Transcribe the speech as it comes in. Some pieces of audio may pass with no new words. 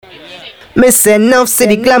Me say enough, see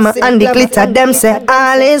the glamour and the glitter, them say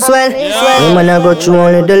all is well. Woman I go through,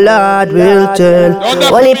 only the Lord will tell.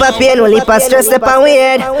 Only pa pain, only pa stress, step and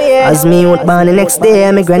weird. As me out born the next day,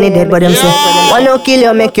 me granny dead, but them say one no kill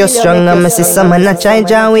you, make you strong. And me see some man a try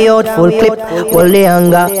jar we out, full clip, hold the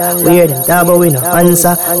anger. We hear them talk, but we no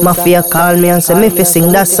answer. Mafia call me and say me fi sing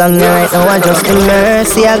that song right now. I just the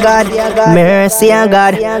mercy of God, mercy of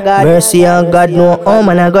God, mercy of God. No, oh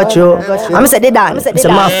man I got you. I'm say the dance, me say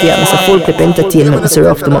Mafia, me say Fullklipp Entertainment, me say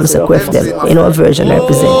rough them, me say quiff them. You know a version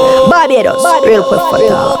represent Barbados, real quick for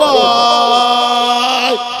talk.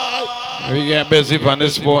 We get busy on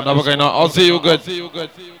this sport. Now we're going on. I'll see you good.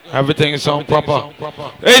 Everything is on proper.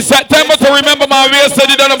 It's September to remember my way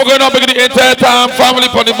study done. We're going on the entire time. Family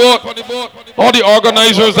on the boat. All the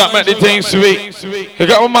organizers that make the things sweet. You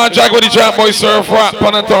got my Jack with the Jack Boy Surf Rap,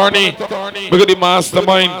 Pan Attorney. We got the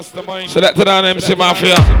mastermind. So that's the MC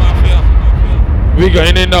Mafia. We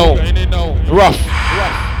going in now.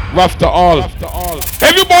 Rough to all.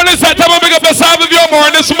 Everybody said, "Tell me, big up yourself if you're more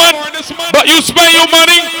in this month, but you spend your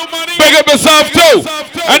money, big up yourself too."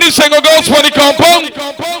 And this single goes for the compound.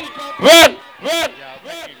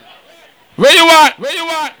 Where you at?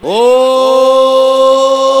 Oh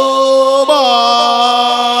boy!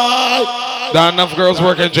 There are enough girls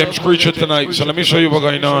working at James Creature tonight, so let me show you what's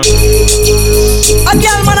going on. A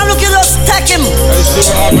girl, man, I'm looking to stack him. Let's see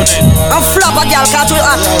what's happening. I'm flop a girl, can't you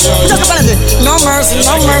hot? Just a minute. No mercy,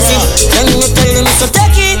 no mercy. Then you tell him to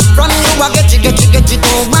take it from you. I get it,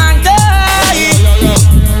 oh man, girl.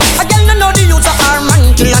 A girl, no know the use of our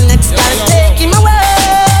man till the next girl take him away.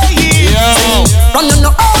 From you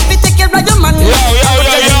know how to take care of your man. Yo.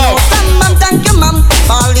 Mom, thank you, mom.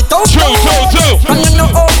 All the talk. True. From you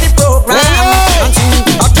know how the program.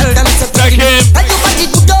 I tell them to take him. Tell you what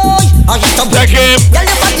the good boy. Take him. Tell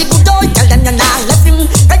you what the good boy. Tell them you're not left him.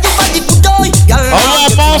 Tell you what the good boy. I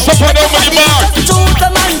want monster for them with the mark.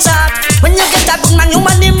 When you get a good man, you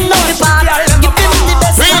want him know the part. Give him the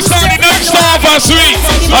best. We'll start the next star for sweet.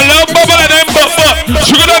 I love bubble and them but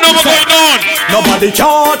sugar don't know what's going on. Nobody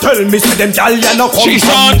can tell me say them gal ya no come She's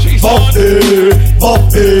from. on. Bobby.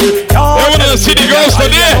 They wanna see the girls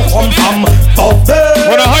today. Wanna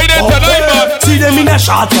hide it tonight, man. See them in a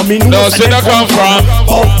shot for me. No, see that come from.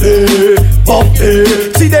 Bobby.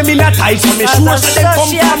 See them in a tight for me. Sure say them come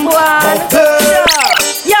from.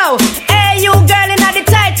 Yo, hey you girl in the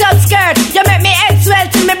tight up skirt. You make me head swell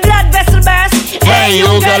till me blood vessel burst. Hey you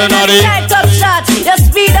girl in the tight up shot. You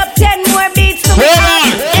speed up 10 more beats to me. Hold on.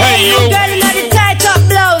 Hey you girl in the tight up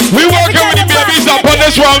blouse. We working with the babies up on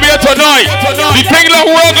this one here tonight. The thing that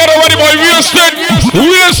we're gonna ready boy, real estate,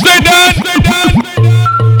 Dan.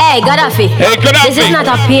 Hey, Gaddafi. This is not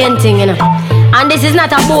a painting, you know. And this is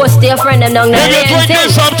not a boast to your friend them down there. Maybe you're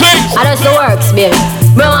drinking something. And that's the works, baby.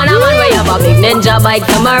 Bro, and I'm on way up a big ninja bike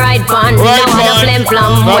to my right pan. Right now on a flim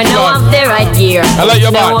flam. When you have the right gear. I like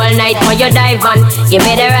your the man. whole night when you dive on. Give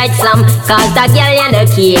me the right slam. Cause that girl you no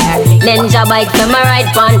care. Ninja bike to my right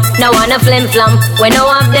pan. Now on a flim flam. When you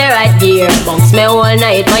have the right gear. Bounce me all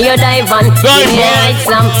night when you dive on. Give me the right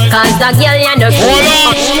slam. Cause that girl you no care. Hold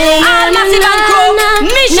on. All massive and crew.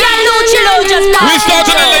 Michelle Lucillo just We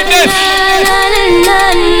started it like this.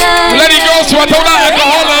 Let it go, so I told that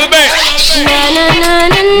alcohol a little bit.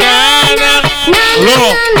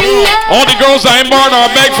 Look, all the girls that ain't born are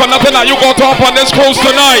beg for nothing that you go to up on this cruise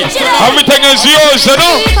tonight. Everything is yours, you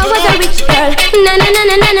know?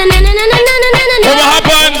 What will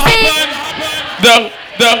happen?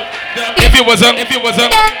 If it wasn't.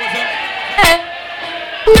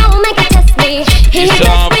 No, make it test me. It's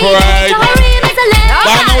alright.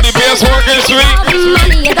 I know the bass working sweet.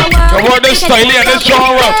 The word is stylish and it's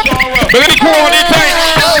genre. Look at the crew on the tank.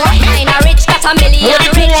 Look at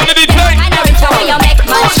the crew on the tank.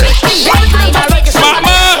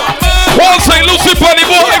 Mama, Paul St. Lucie on the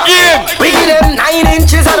boat again. We give them 9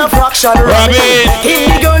 inches and a fraction. Robin. He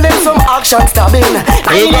girl them some action stabbing. 9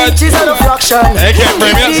 inches and a fraction. I can't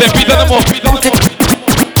bring me up. Say Peter the Moff.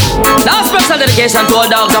 Now special dedication to all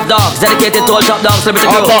dogs of dogs. Dedicated to all top dogs,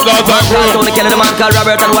 celebrity crew. All top dogs of crew. Tony Kennedy, man called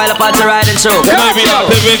Robert and Wild Apache riding show. Maybe not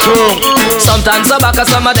living true. Sometimes so back,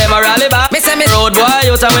 some of them are rally back. Me say me road boy,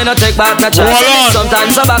 you tell me no take back no chance.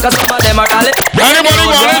 Sometimes so back, some of them are rally. Anybody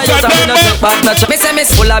want to chat them up? Me say me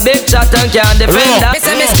full of big chat and can't defend that. Me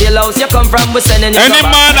say me still house you come from, we sending you. Any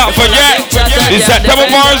man that forget it's September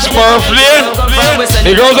Barnes' birthday.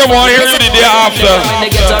 The girls that want to hear you the day after.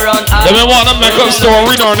 They may want to make up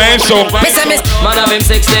story or name so. Man of him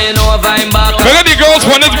 16 over him back. Look at the girls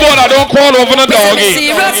on this board that don't crawl over the doggy.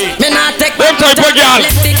 Them type of girl.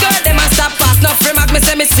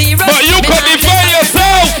 But you can defend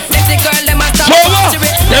yourself. So what?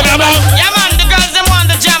 Yeah man, the girls them want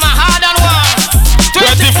the jam hard and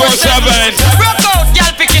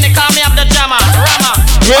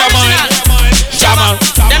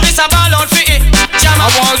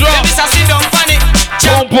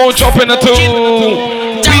roach up in the two.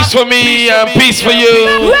 Peace for me and peace for you.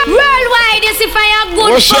 Worldwide, you see fire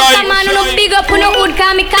good. What's right? Man, no big up, no good.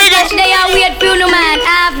 Call me catch they are weird for no man.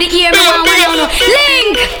 I have the ear, man.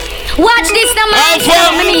 Link. Watch this, the man.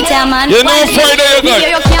 Me meet ya, man. You know Friday, you got.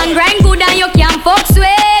 You can grind good and you can fuck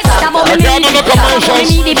sweet. Stop up me. can't do no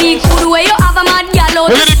commercials. Me the big food where you have a mad gal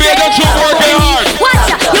out. Look at the big that you working hard. Watch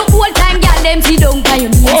ya, you whole time gal them see down by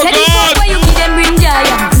you. Say the fuck where you give them ring jar.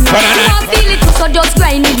 You can't feel it, so just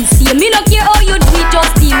grind me the same. Me no care how you do it,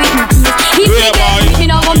 just deal with me. If you get me,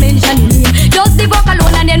 no go mention your name. Just the fuck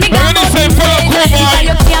alone and then me go.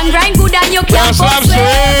 You can grind good and you can fuck sweet.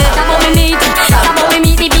 Stop up me meet, stop up me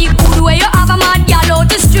meet the big food where you have a mad gal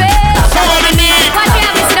out to straight. Somebody me. Watch me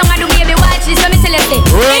have me sit down and do baby watch this. Let me tell you this.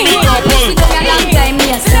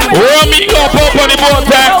 Roll me up on the boat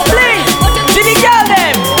there. Jimmy girl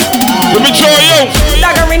them. Let me show you.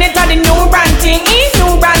 Daggering it on the new brand thing.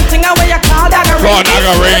 New brand thing and where you call daggering. God,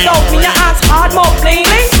 daggering. Don't me your ass hard mouth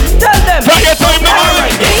plainly. Tell them. Take your time now.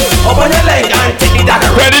 Open your leg and take the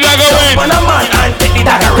daggering. Ready daggering. Open a man and take the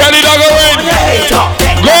daggering. Ready daggering.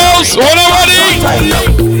 Girls, what are ready?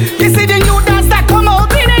 This is the new dance that come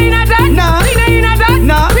out. We ain't a that. No. We ain't a that.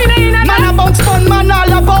 No. We ain't a that. Man a bounce fun man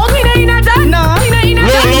all about. We ain't a that. No. We ain't a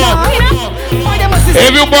that. No.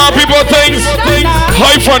 If you borrow people things,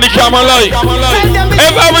 hide from the camera light.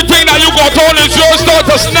 If everything that you got on is yours, start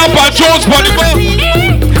to snap and Jones for the ball.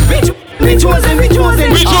 We chosen. We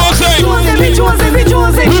chosen. We chosen. We chosen. We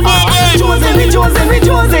chosen. We chosen. We chosen. We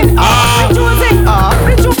chosen.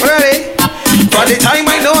 Ready? For the time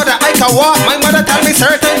I know that I can walk, my mother tell me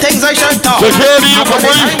certain things I should talk. Security, you For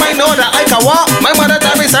can the time I know that I can walk, my mother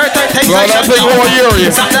tell me certain things I should talk.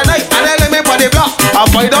 Saturday night, and I let me for the block. A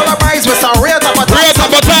 $5 prize with some real top of top.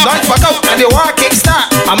 Lunch back out and the war kick start.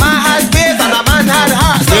 A man had faith and a man had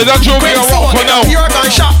heart. Yeah, that's you being a rock for now. Pure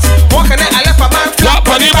gunshots. Walking it, I left a man flat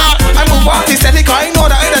on the mat. I move off the steady car, I know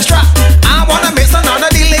that in the strap. I wanna make some other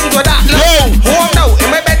dealings with that. Hold out in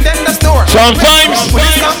my bed, then the snore. Sometimes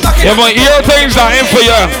you might hear things that ain't for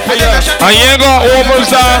you, and you ain't got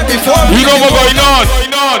overstand. You know what's going on.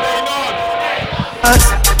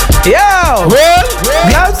 Yo! What?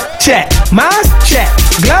 Gloves check, mask check,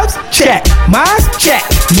 gloves check, mask check.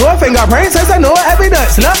 No fingerprints, I say no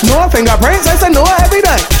evidence. Look, no fingerprints, I say no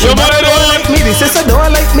evidence. Somebody don't like me, the sister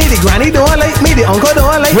don't like me, the granny don't like me, the uncle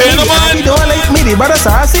don't like me, the auntie don't like me, the brother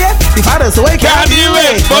sassy, the father so he can't do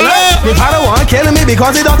it. The father want killing me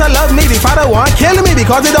because he don't love me. The father want killing me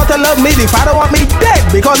because he don't love me. The father want me dead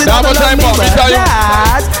because he don't love me. But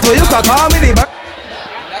dad, so you can call me the.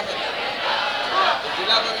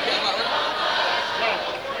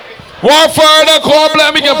 One further club,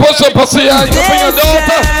 let me get put some pussy on your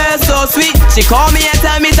daughter. So sweet, she call me and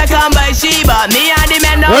tell me to come by Sheba. Me and the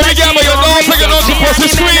men now. Let me get my daughter, you know she pussy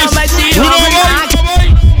squeeze. You know what?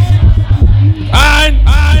 And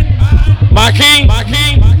Mackie.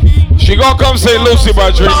 She gon' come say Lucy by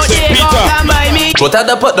Drake, say Peter. But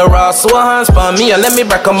I put the raw so hands for me and let me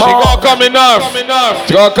break them off. She gon' come enough.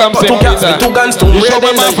 She gon' come say Peter. Two guns, two real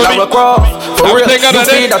them like Lara Croft. For real, you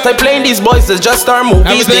feel that I playing these boys is just our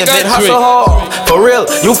movies. David Hasselhoff. For real,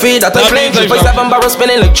 you feel that I playing 3.7 barrels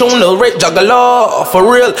spinning like Chun Lil Rick Juggalo. For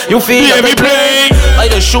real, you feel that I playing. I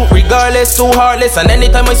just shoot regardless, too heartless. And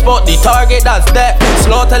anytime I spot the target, that's that.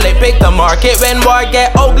 Slaughter like pick the market. When war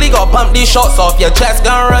get ugly, go pump these shots off your chest,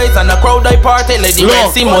 gun rise and the crowd I party like the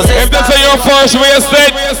Red Sea Moses. If this is your first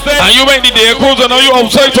wasted and you make the day cruise and now you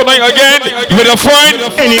outside tonight again with a friend.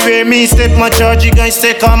 Anyway, me step my charge, you guys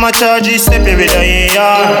take on my charge, step every day,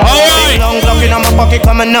 yeah. Alright. Long Glock in my pocket,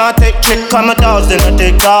 come and not take trick, come my dogs, then I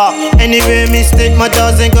take off. Anyway, me step my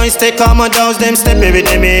dogs, and guys take on my dogs, them step every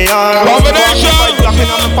day, yeah. Combination.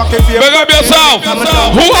 Big up yourself.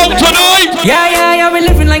 Who out tonight? Yeah, we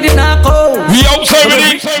living like the narco. We outside with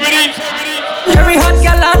it. Every hot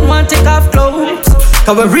gal and want take off clothes.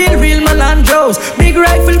 Cause we real Melandros. Big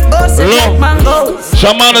rifle bust and like mangoes.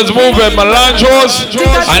 Shaman is moving Melandros,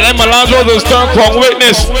 and then Melandros is turned from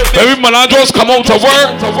witness. Maybe Melandros come out to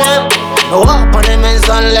work. Walk on them and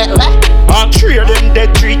sun let And three of them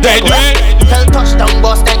dead, three they do it. tell touchdown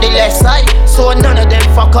bust at the left side. So none of them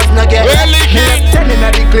fuckers no get Really king. Turning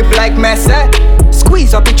at the clip like Messi.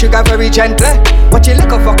 Squeeze up the trigger very gently. But you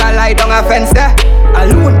look a fucker lie down a fence there.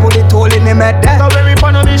 Alone pull it hole in the med there. So when we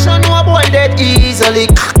on a mission, no boy dead easily.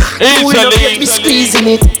 We don't get me squeezing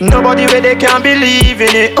it. Nobody where they can't believe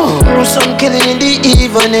in it. Do some killing in the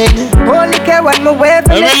evening. Holy care when me wave.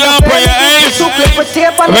 Let me lamp on your ace.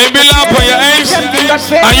 Let me lamp on your ace.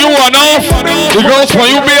 And you run off. The girls for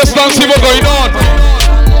you based on see what's going on.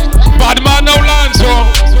 Bad man now land so.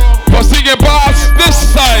 But singing past this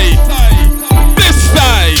side. This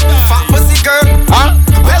side. Fat pussy girl. Huh?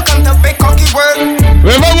 Welcome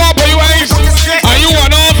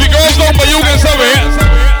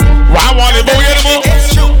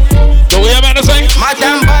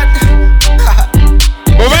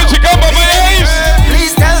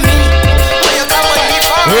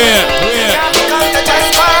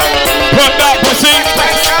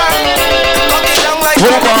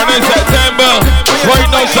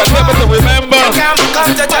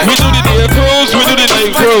We do the day cruise, we do the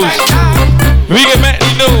night cruise. We get met the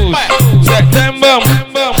news.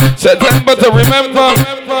 September to remember.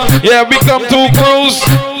 Yeah, we come to cruise.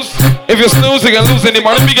 If you snooze, you can lose any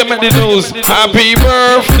money. We get met the news. Happy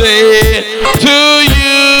birthday to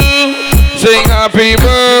you. Sing happy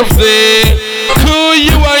birthday to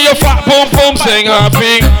you and your fat boom boom. Sing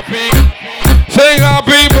happy. Sing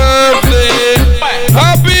happy birthday.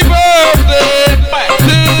 Happy birthday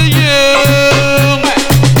to you.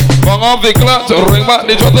 Bang off the clock to ring back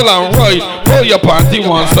the throttle and right. Pull your panty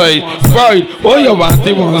one side. Right. Pull your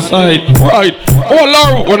panty one side. Right. Oh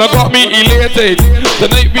Lord, when I got me elated.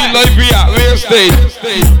 Tonight we live we at wasted.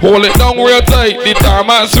 Hold it down real tight. The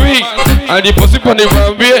tarmac sweet. And the pussy on the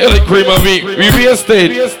ground like cream of meat. We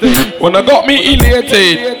wasted. When I got me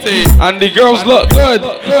elated. And the girls look good.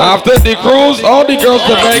 After the cruise, all the girls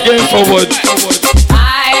are begging forward.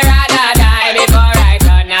 I'd rather die before I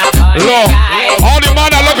turn up on Look, all the men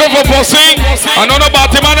are looking for pussy. Another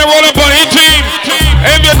party man is rolling for his team.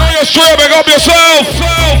 If you know you're straight, big up yourself.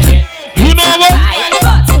 You know what?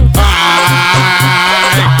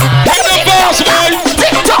 Hit the boss, boy.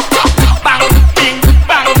 Bang, ding,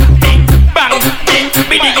 bang, ding, bang, ding,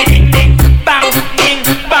 ding, ding, ding, bang, ding,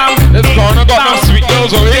 bang. This corner got no sweet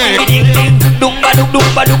girls over here. This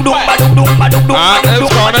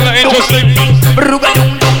corner look interesting.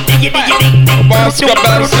 Boss got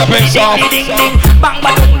better stepping soft.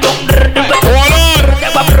 Hold on.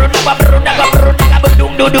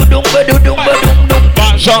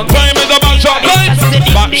 Back shot time is the back shot time.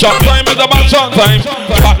 Back shot time is the back shot time.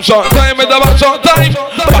 Back shot time is the back shot time.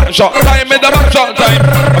 Back shot time is the back shot time.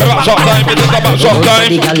 Back shot time is the back shot time.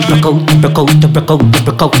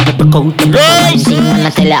 Girls.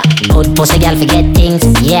 Good pussy girl forget things,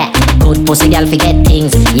 yeah. Good pussy girl forget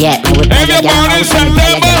things, yeah. Every morning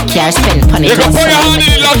September, you can put your hand in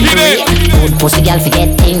the lucky day. Good pussy girl forget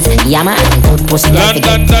things, yeah man. Good pussy girl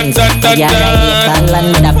forget things. Put your hand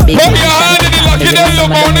in the lucky day, your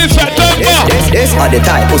morning September. This are the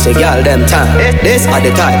type pussy girl them time. This are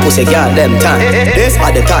the type pussy girl them time. This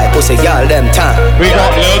are the type pussy girl them time. We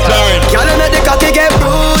got little time. Girl make the cocky get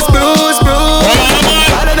bruised, bruised, bruised.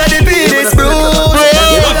 Girl make the penis bruised.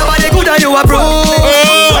 You know nobody good and you a bruise.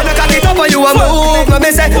 When you cock it up and you a move, let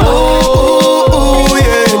me say ooh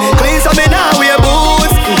yeah. Clean so me now we a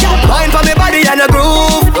boots. Wine for me body and a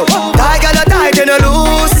groove. Tight girl a tight and a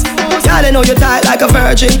loose. Girl, I know you tight like a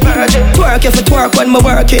virgin. Twerk if you twerk when me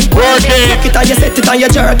working. Lock it and you set it and you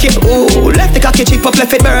jerk it. Ooh, left the cocky chip up,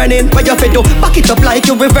 left it burning. What you fit do? Back it up like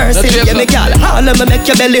you reversing. Yeah, me gal, all of me make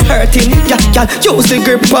your belly hurting. Yeah, gal, use the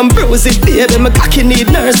grip and bruise it, baby. My cocky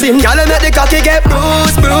need nursing. Gal, make the cocky get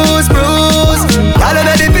bruised, bruised, bruised. Gal,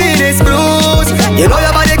 make the penis bruised. You know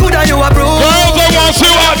your body good and you a bruise. Girls, I want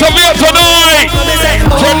you activate tonight.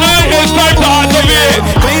 Tonight is time to activate.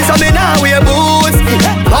 Please, I mean now we a boots.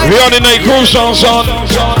 We on the night cruise, son.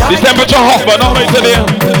 The temperature hot, but not right today.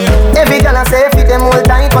 Every girl I say fit them all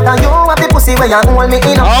tight, but you have the pussy where you hold me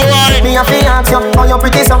in. Alright. Me a fi ask you, how you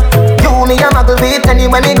pretty so? You me a muggle with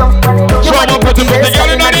anywhere me go. You want the prettiest girl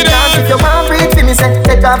in the dance. If you want breathe for me, say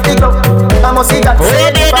take off the glove. I must see that.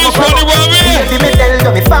 Baby, me tell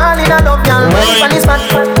you me fall in love, girl. When it's fat,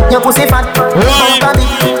 your pussy fat.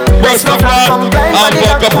 Breast no fat, I'll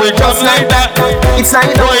fuck up with just like that. It's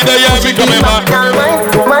like boy, the year we coming back.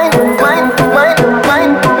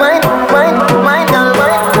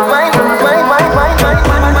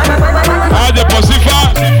 How's the pussy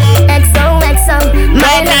fat? XOXO,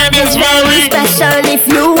 my love is very special. If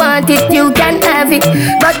you want it, you can have it,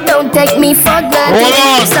 but don't take me for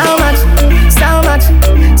granted.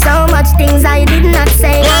 So much things I did not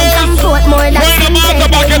say. I'm put more than something.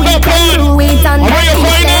 We can do it on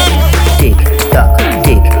that. Tick tock,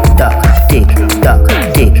 tick tock, tick tock,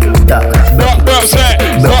 tick tock.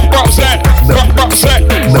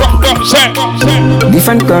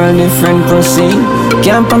 Different girl, different pussy.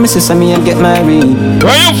 Can't promise you me and get married.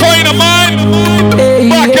 Where you find a man? Hey,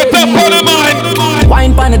 back it up on the man.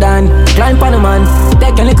 Wine pan the dan, climb pan the man.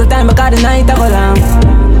 Take a little time because the night I go long.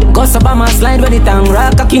 Cause up on my slide with the tongue.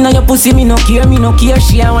 Rock cocky on your pussy, me no care.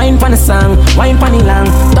 She a wine pan the song, wine pan the long.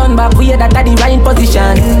 Turn back way that at the right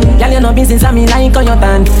position. Girl, you know been since I me like on your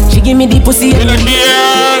band. She give me the pussy.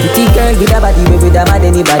 Pretty girl with a body, with a bad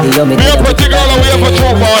anybody. You make me a pretty girl away for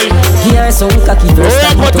true boy. Here so cocky first.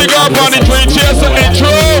 Oh, pretty girl on the train, chase and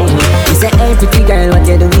true. She say, hey pretty girl, what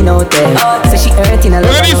you doing out there? Say she hurting a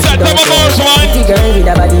lot. Ready, set them up, one. Pretty girl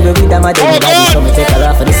with a body, with a mad anybody. So me take her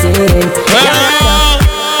off for the scene.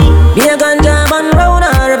 Be a ganja man round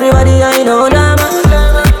her, everybody I know nama.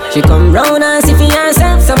 She come round and see for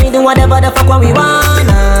herself, so me do whatever the fuck what we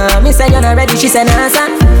wanna. Me me say you're not ready, she said nah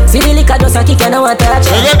son. See the liquor just a kick and I want to touch.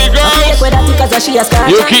 You got the girls.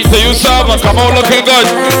 You keep to yourself and come out looking good.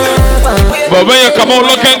 But when you come out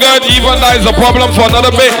looking good, even that is a problem for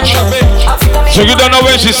another bitch. So you don't know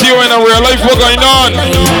when she see you in a real life, what's going on?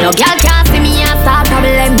 No girl can't see me and start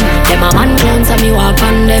problem. Them a man clown so me walk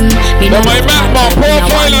on them. Me know my back, my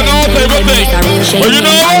profile and all type of thing. But you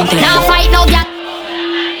know what? Now fight no girl.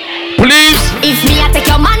 Please. If me a take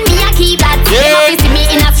your man, me a keep that. Yeah. You see me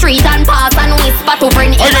in a street and pass and whisper to friend.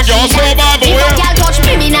 I can go so bad, but if a girl touch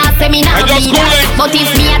me, me nah say me nah be that. But if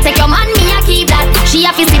me a take your man, me a keep that. She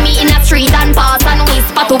have to see me in a street and pass and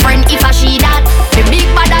whisper to friend if a she that. Me big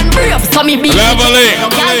bad and brave, so me big. Leveling. No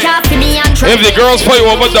girl can't see me and if the girls fight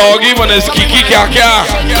over doggy when it's kiki kaka.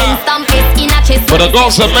 But the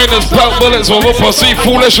girls that made us pelt bullets over pussy,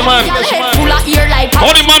 foolish man.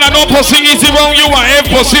 Only man that know pussy easy around you and if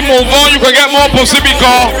pussy move on, you can get more pussy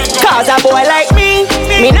because. Cause a boy like me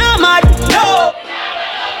not mad. No.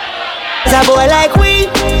 Cause a boy like we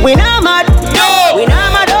not mad. No. We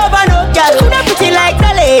not mad over no girl. Coulda pretty like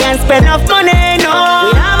Dolly and spend enough money. No.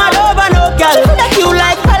 We not mad over no girl. Coulda cute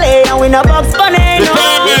like Dolly and we not Bugs Bunny. No. The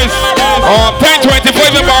time is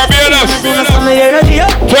 10:25 in Barbados.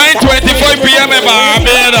 10:25 p.m. in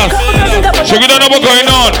Barbados. So you don't know what's going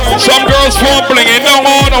on. Some girls phone blinging, no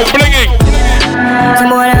more, no blinging. Some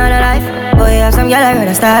boy on a life. Boy have some girl I got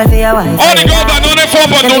a style for your wife. All the girls that know their phone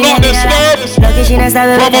but do not disturb. From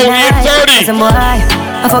about 8:30. Some boy I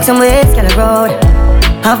fuck some with girl road.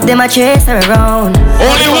 Half them a chase her around.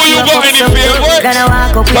 Only who you got any favorites? I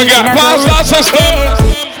got past that system.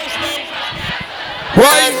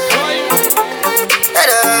 Right?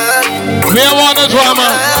 Me I want the drama.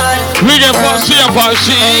 We get fussy and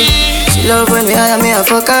fussy. She love when me hire me a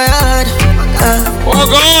fuck her hard. Oh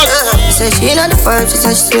God! She said she not the first, she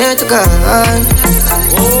said she swear to God. I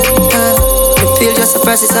feel just a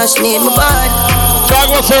process, so she need my body. Talk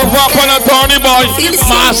about some rap on a Tony boy.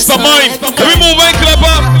 Mastermind. Can we move in,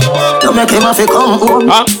 Clipper? You make him have to come home.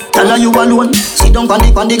 Tell her you alone. Sit down on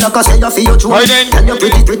the clock, say you feel your tune. Tell you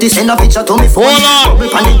pretty, send a picture to me phone. Hold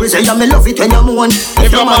on. Say you me love it when you moan.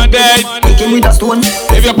 If your man dead, pick him with a stone.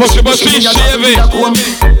 If you push it, shave it.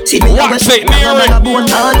 Wax it, near it.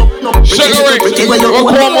 Sugar it. Go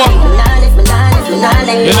come on.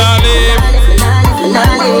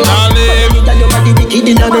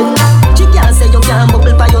 You not live. She can't say you can't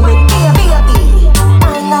bubble by your bed.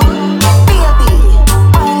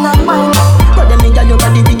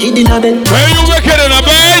 Where you wicked in a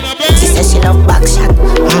bed? She says she love back shot.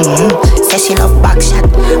 Says she love back shot.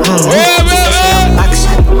 Back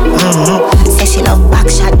shot. Says she love back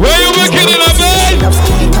shot. Where you wicked in a bed? Love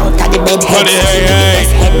skin it out of the bed head.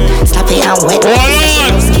 Slap it and wet.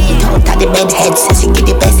 Skin it out of the bed head. Says she get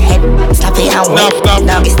the best head. Slap it and wet.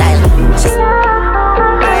 Doggy style.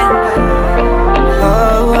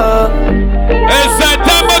 It's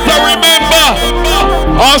September to remember.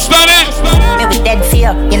 All standing. We dead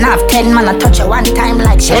fear. You know have 10 man I touch you one time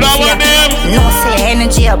like shit. What I want them? No say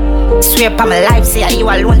energy up. Swear up on my life, say you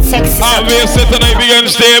alone sexy. I'll be sitting tonight, we gonna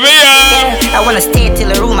stay with ya. I wanna stay till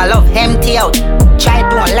the room I love empty out. Try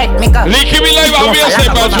don't let me go. Leaky me live, I'll be a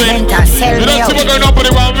step out me. You don't see what's going on for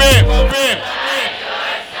the one way.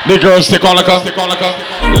 The girls stick on the car.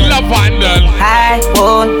 Love and then I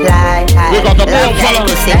won't lie. We got the ball follow.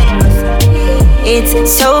 It's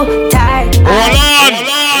so tight. Hold on.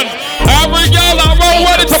 Every girl I'm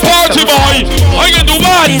ready to party, boy. I can do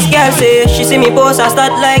what? This girl say she see me post and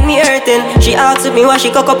start like me hurting. She asks me why she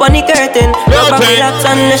cock up on the curtain. Rub up my laps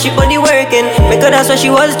and she put the work in. Because that's why she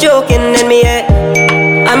was joking. And me I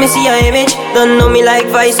me see her image. Don't know me like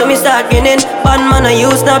Vice, so me start grinning. Bad man I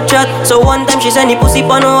use Snapchat. So one time she send the pussy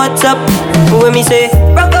on WhatsApp. When me say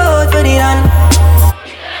rock out for the land.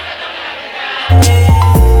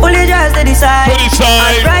 Pull your dress to the side.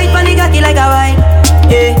 And ride on the cocky like a wine.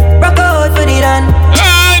 Yeah, rock out for the run.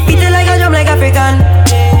 Beat it like a drum like African.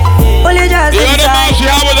 Pull your dress to the side.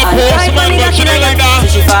 And ride on the cocky like a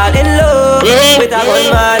she fall in love with a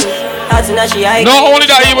gunman. Not only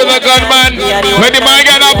that, he was a gunman. When the man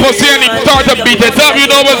got that pussy and he start to beat it up, you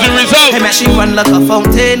know what's the result. Hey man, she run like a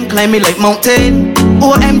fountain, climb me like mountain.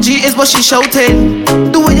 OMG is what she shouting.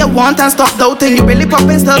 Do what you want and stop doubting. You really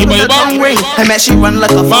popping stuff with a tongue ring. Hey man, she run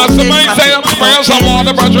like a fountain.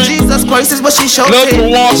 Jesus Christ is what she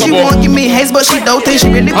shouting. She won't give me haze, but she doubting.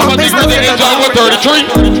 She really popping stuff with a tongue ring.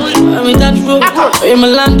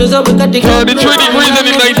 33 degrees in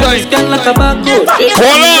the nighttime.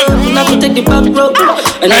 Hold on.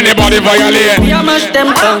 Anybody violate? We are mash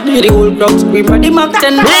them down. The whole crowd scream for the Mac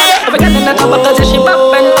 10. I forgot that the back as she back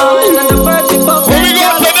and down. And the bird we fuck. Where we go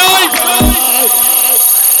tonight?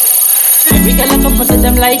 We can look up to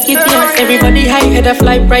them like like it, yes. Everybody high head a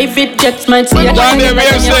fly private jets. Might see a Down there,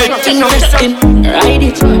 interesting. Ride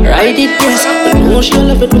it, yes. But no, she'll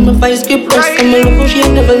love it when my vice get pressed. And my love,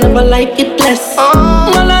 she'll never like it less.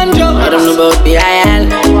 Malandro, I don't know about the IL.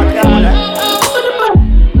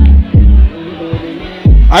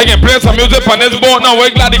 I can play some music on this boat now. We're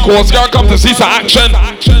glad the Coast Guard come to see some action.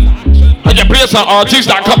 I can play some artists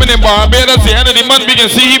that coming in Barbados. The end of the month we can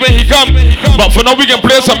see when he come. But for now we can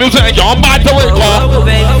play some music and get on back to work.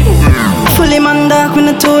 Fully man dark with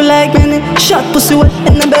a two like many. Shot pussy wet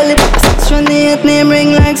in the belly. 628 name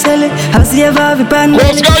ring like Sally. How's the ever have a pan?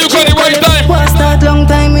 Coast Guard, you got the right time. Was start long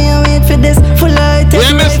time we wait for this. Full light.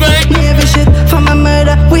 We mistake. Navy shit from a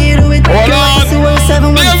murder. We do it. Hold on.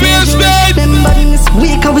 Navy mistake. Them body this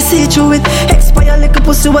week and we see through it. Expire like a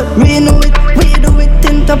pussy what we know it. We do it.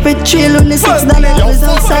 Tint up it. Trail on the 6 down. Always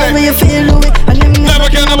outside where you feel do it. And them never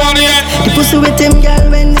get nobody yet. The pussy with him girl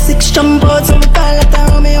when the 6 jump out. So we call it a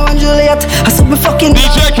Romeo and Juliet. I saw me fucking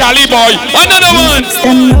DJ Cali boy. Another one.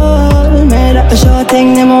 Them all made up a short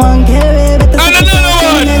thing. Them one carry. Another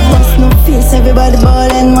one. No face. Everybody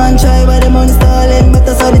ballin'. Man try but the money stalling. But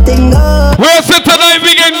that's how the thing go. Where's it tonight,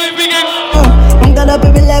 Vegan? I'm got up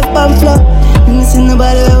every left bump floor. And see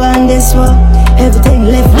nobody around this wall. Everything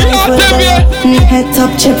left right for the head top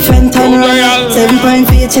chip friend turn around. 7 point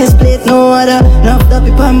for your chest plate, no other. Knocked up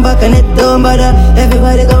your pan back and it don't bother.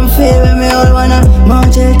 Everybody come feel when we all wanna. More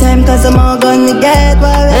jail time cause I'm all gonna get.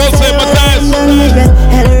 Why we say I'm done regret.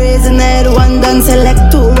 Head a reason head one done. Select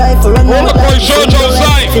 2 rifle run on the back.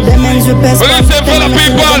 For the men's request. For the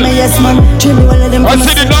people. Yes man. Triple one of them. I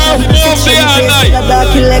see the North move there at night.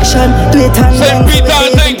 Dark election. 2 hand down.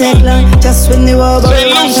 Take long. Just when they were about. Say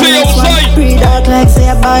Lucy outside. Dark like say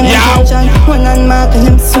a band intention. One on mark and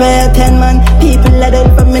them swear 10 man. People let it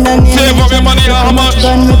from me done. Save up your money how much?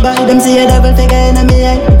 Gun me buy them see a devil figure in me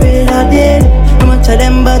eye. Real out there. How much of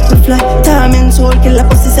them but to fly. Time and soul kill a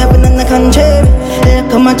pussy 7 in the country.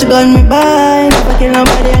 Look how much gun me buy. Never kill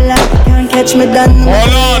nobody alive. Can't catch me done.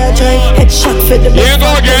 Hold on. Headshot for the you go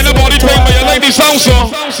again the body thing but you like the sound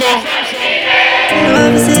so.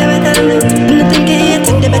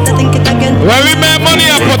 When we make money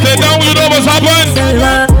and put it down, you know what's happened?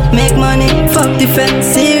 Make money, fuck defense.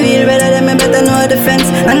 See real better than me, better know defense.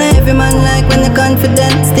 And every man like when the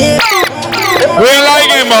confidence stay. We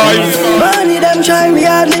like it, boys. Money them try me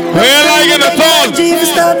hardly. We like it at all.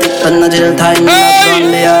 But no jail time, hey.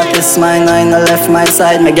 On the artist, my 9, I left my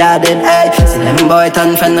side, me guarded. Hey, see them boy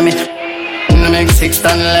turn friend of me. Make 6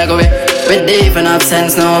 ton leg away. With deep enough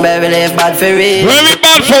sense, no baby live bad for real. Very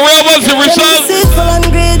bad for real, what's the result?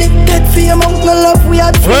 Very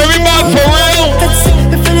bad for real.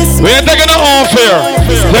 We ain't taking a off here.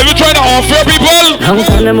 Let me try to off here, people. Long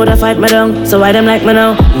time them woulda fight me down, so why them like me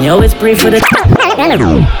now? Me always pray for the.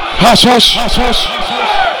 Hush, hush, hush, hush.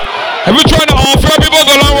 Have you tried to off here, people?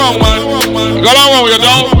 Go long wrong, man. Go long wrong, you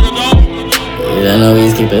don't. You don't know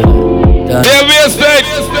he's keep it. There be a state.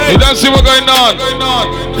 You don't see what's going on.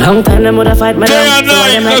 Long time them woulda fight me down, so why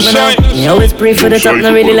them like me now? Me always pray for the top,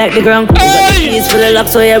 not really like the ground. Keys for the lock,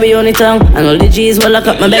 so yeah, we own it tongue. And all the G's will lock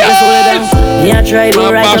up my back before they down. Me I tried to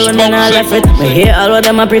right, but when I left it. Me hear all of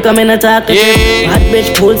them a pre come in attack. Hot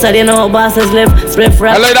bitch poolside, you know how bosses live. Split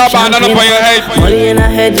rap. I lay that bandana on your head. Money in her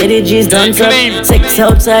head, yeah, the G's done up. 6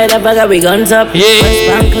 outside, I got we guns up. First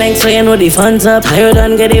bank link, so you know the funds up. Tired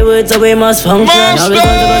and get the words away, must function. Now we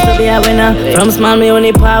going to be a winner. From small, me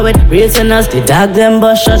only power with real sinners. The dog them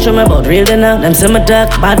bust shot from about real dinner. Them see me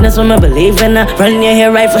talk badness when me believe in her. Run your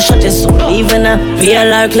hair right for shot, just so leave in her.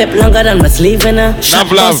 VLR clip longer than my sleeve in her. Shot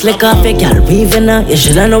for slick off, it got weave in her. You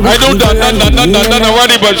shoulda know I do that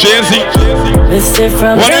already, but Jay-Z.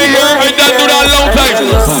 What I hear, I done do that long time.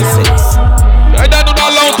 I done do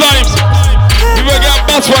that long time. You will get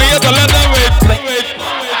bust for here to let them wait.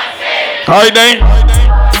 Alright, then.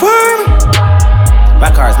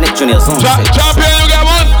 Records, Nick Junior, Champion, you get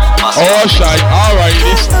one? Oh, shy. Alright,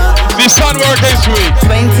 this sun work this week.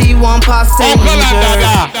 21 passengers.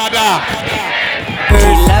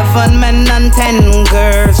 11 men and 10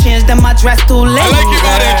 girls. Change them address to linger.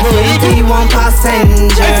 21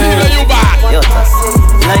 passengers.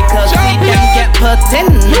 Like a seat them get put in.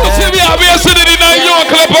 You see me, I'll be a city tonight, you a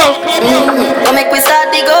clapper. Come make we start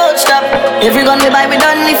the gold shop. Every gun we buy, we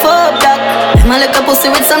done the fuck that. Them a look a pussy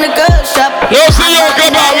with some girl shop. You see you a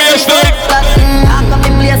clapper, we a state. I come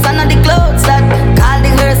in place and the clothes that. Call the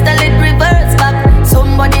hearse, tell it reverse back.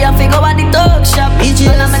 Somebody a figure at the dog shop.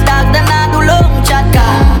 None of my dog, them not do long chat.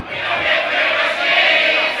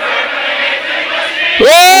 We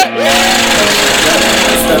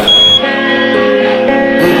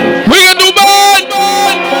can do bad.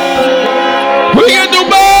 We can do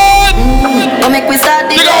bad. Come make we start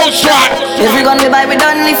the ghost shot. Every gun we buy, we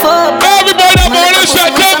done live up. Everybody that born in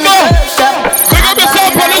September. Pick up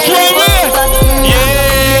yourself on this road, man.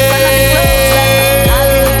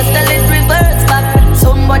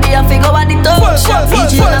 Somebody a figure what the talk shop.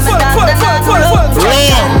 DJ on the dance, them not full up.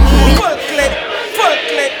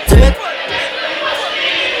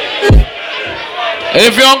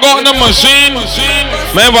 If you don't go in the machine,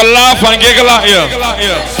 man, will laugh and giggle at you.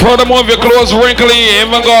 Furthermore, if your clothes wrinkly, you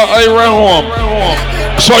even got iron home.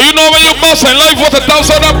 So you know when you bust in life, what a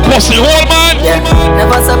thousand of pussy hole, man. Yeah,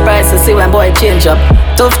 never surprised to see when boy change up.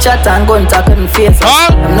 Tough chat and gun talk couldn't face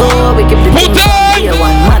us. No, we keep the thing here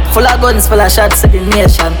one mad. Full of guns, full of shots to the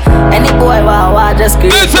nation. Any boy wow, just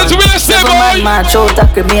create. Seven man show to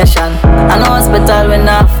cremation. I know hospital when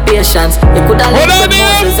not patience. You could have lived with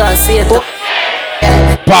Moses or Satan.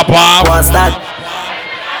 Papa, what's that?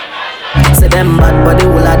 Say them bad, but the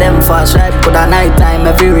whole of them fast right. Put a night time,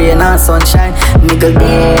 every rain and sunshine. Nigga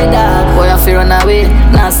day dog, boy I fear run away.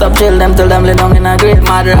 Now stop tell them lay down in a grave.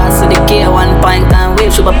 Mad ass to the K, 1 pint and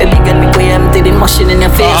wave. Shoot up a big and make way empty the machine in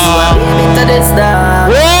your face. To this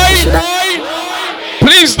dog.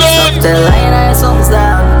 Please don't. Tell line songs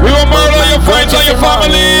down. We will murder your friends and your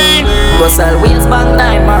family. Go sell wheels, bang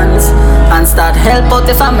diamonds, and start help out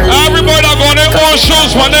the family. Everybody that got their own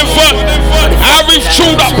shoes for them foot. Every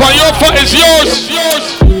shoe that on your foot is yours.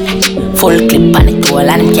 Fullklipp on the toll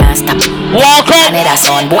and can't stop. Walk up. And that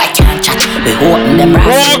sound boy can't chat. We open them brass.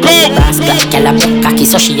 Walk up. Brass black girl a broke cocky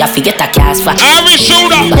so she a forget a class for. Every shoe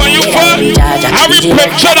that on your foot. Every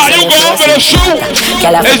picture that you go up with a shoe.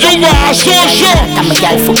 Is you wear a shoe. I'm a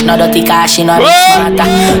girl foot no dirty cause she no smarter.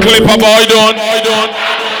 Clip a boy down.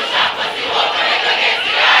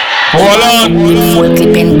 Hold on.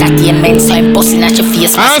 Fullklipp entertainment, so I'm busting at your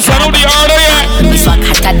face. Answer no the order yet. This one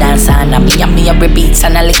hotter dancer and me every beats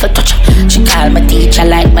and a little touch. She call me teacher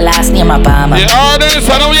like my last name Obama. The order is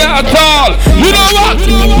no yet at all. You know what?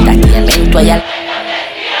 Entertainment royal.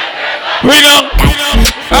 We go.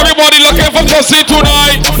 Everybody looking for pussy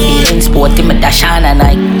tonight. Feeling sporty with the Sean and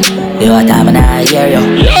I. You what time and I hear you.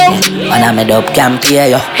 When I'm a dope can't hear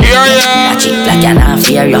you. Hear ya. Watch it like you're not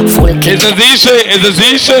fear you. Fullklipp. It's a Z-shit. It's a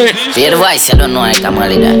Z-shit. Hear the voice, you don't know it. I'm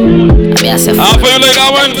only there. I mean I say I'll play you like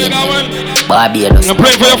that one. Barbados. I'm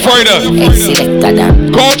playing for your Friday. Ex-selector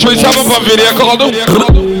Dan. Country 7 for video called them.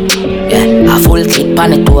 Yeah, a Fullklipp on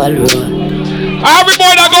the toll road.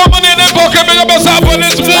 Everybody that got money in their pocket, make up yourself on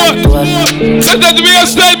this boat. Let that be a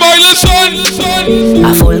stay boy, listen.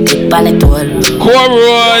 A Fullklipp on the toll road. Core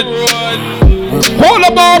road. Hold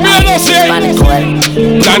up, Barbados here.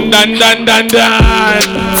 Dun dun dun dun dun.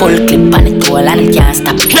 Fullklipp on the toll and can't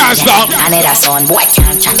stop. Can't stop. And it a sound boy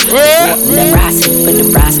can't chat. Open them brass with the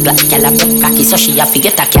brass black girl a broke cocky so she a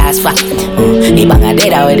forget a class for. He bang a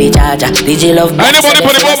dead with the charger. DJ love. Anybody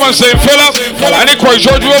put the woman saying fill up. Any quite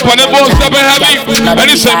short you up and them bones step heavy. And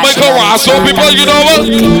he said Michael Ross. So people, you know what?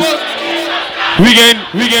 We gain.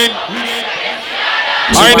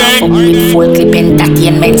 Fullklipp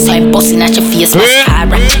entertainment, so I'm busting at your face.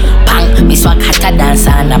 Bang, me swag hotter dancer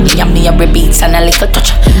and me every beats and a little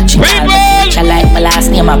touch. She call me teacher like my last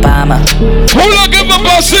name Obama. Who looking for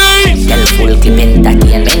pussy? Tell Fullklipp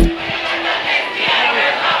entertainment.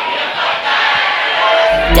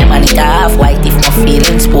 Them and it half white if my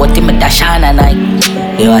feelings sporty me dash on and I.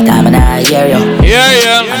 You what time and I hear you.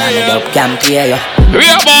 Yeah. And I made up can't hear you.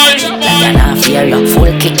 Yeah, boy. Like I fear you.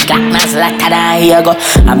 Fullklipp blackness like I hear go.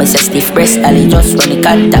 I'm a stiff breast, Ali just run the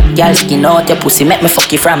contact. Girl skin out your pussy, make me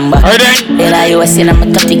fuck you from back. Then I was in I'm a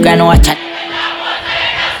 30 grand watch it.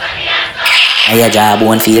 And your job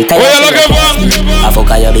won't feel tired. I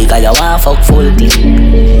fuck you because you want fuck Fullklipp.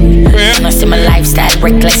 You know see my lifestyle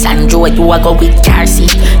reckless and joy. You a go with car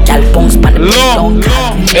seat. Girl punks pan the long.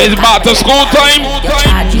 It's back to school time.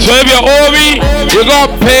 So if you're OB, you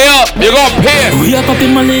gotta pay up. You gotta pay. We are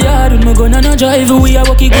popping my yard. We gonna no drive. We are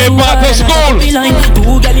walking. Hey, back to school. If you're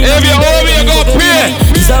OB, you gotta pay.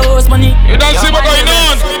 You don't see what's going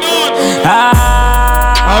on.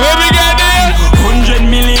 And when we get there, 100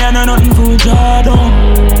 million and nothing for Jordan.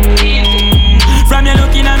 From you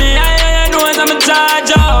looking at me, I know I'm a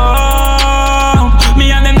charger.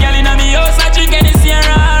 Me and them girl in me house, I drink any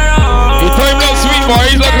Sierra. You tell him no sweet boy,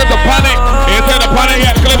 he's looking at the panic. You tell the panic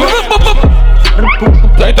yet, clip it.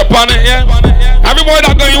 Take the panic, yeah. Everybody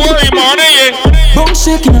that going worry morning, yeah. Bone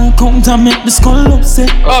shaking and count and make the skull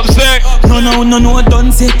upset. No,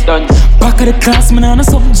 done set. Back of the class, man, on a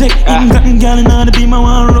subject. Even gotten girl in all the beam, I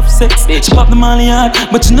want rough sex. She pop the molly hard,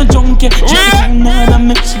 but she no junkie. She that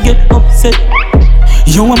make she get upset.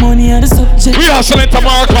 You want money on the subject. We hustling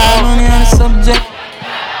tomorrow, money on the subject.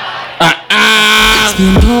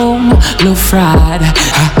 Skin down, love fraud.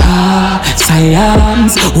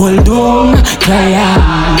 Science, hold on,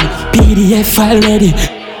 client. PDF file ready.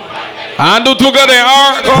 And do together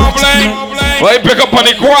art, complain. Well, pick up on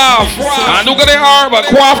the craft. And do together art, but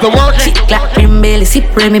craft the working. Clap rim belly,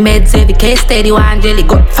 sip rim meds, every case steady one jelly.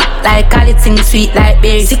 Got fat like call it sing sweet like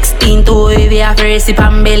berry. 16 to heavy after recipe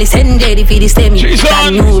and belly. Send jelly for the semi.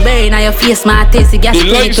 Brand new berry, now your face my taste. Gas the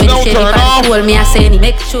lights now turn off. Me I say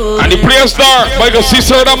make sure. And the play start. Michael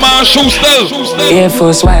Cesar, the man, shoe still. Air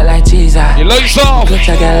Force white like cheeser. The lights off. Look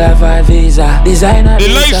like a lava visa. Designer. The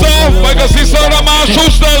lights off. Michael Cesar, the man,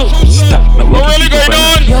 shoe still. What really going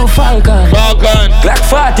on? Yo, Falcon. Glock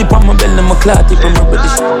 40 from my belly, my clot tip on my body.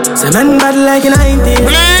 Cement bad like in 90s.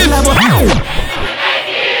 Please.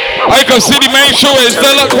 I can see the main show is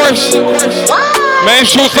still at worse. Main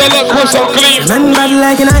show still at worse and clean. Cement bad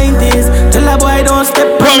like in 90s. Tell a boy don't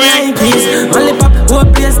step on the 90s. Only pop, whole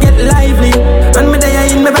place get lively. And me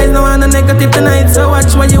there in my vibes, no one a negative tonight. So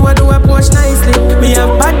watch what you do, approach nicely. Me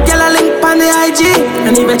have bad girl a link on the IG.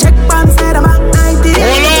 And even check pan side I'm at 90.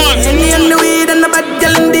 Hold on. Any on the weed and the bad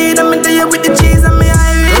girl indeed. I'm in there with the cheese and me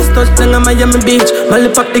Irish. Touchdown on Miami Beach.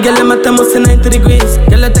 Molly pop the girl in my time was 90 degrees.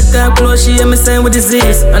 Girl I take her close, she hear me saying with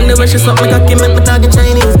disease. And the way she suck me cocky make me talking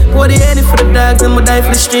Chinese. Pour the heady for the dogs and me die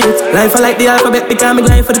for the streets. Life I like the alphabet because me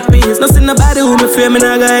grind for the peace. No see nobody who me fear, me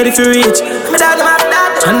not guide if you reach. Me dog them after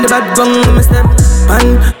that. And the bad gun me step.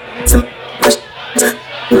 And some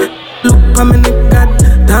look on me neck, god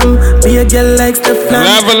damn. Be a girl like Stefan.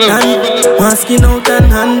 One skin out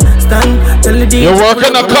and handstand. Tell the You're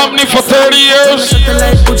working a company for 30 years.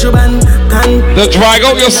 The drag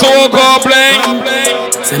out your soul, goblin.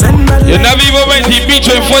 You never even went to the beach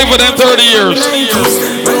and play for them 30 years.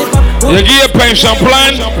 You give your pension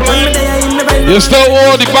plan. You still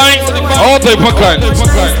owe the bank. All type of kind.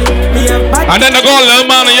 And then they got a little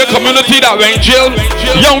man in your community that went in jail.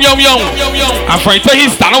 Young. And from the time he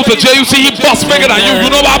stand out to jail, you see he bust bigger than you. You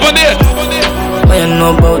know what happened there? What you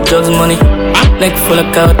know about drugs money? Neck full of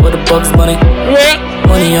card with the box money. Yeah.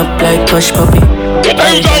 Money up like push puppy. You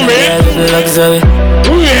think you done me? Luxury.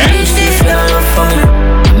 Yeah. You see the feel love for me.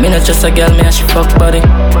 Me not just a girl, me and she fuck body.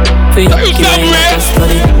 For you, What's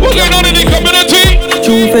going on in the community?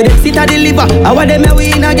 True for the sit a deliver. I want them a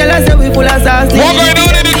win a girl a say we full of sauce. What going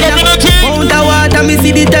on in the community? Found the water, me see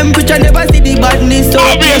the temperature, never see the badness. So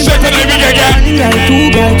I'll be a second living again. Girl,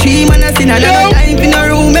 2 girl, 3 man a sin. Another time in a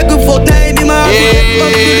room, make a fuck night the man.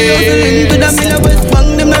 Fuck to the hustling, to the mill of West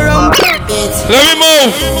Bank, them around. Let me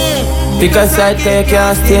move. Because I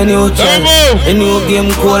can't stay neutral. A new game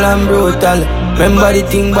cool and brutal. Remember the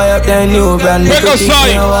thing buy up the new brand. Make a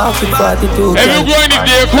sign. If you go in the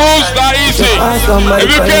day cruise, that easy. If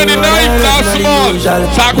you get the knife, that's small.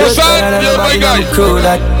 Sacrosanct, you're my guy.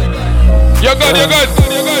 You're good.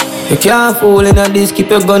 You can't fool in a this, keep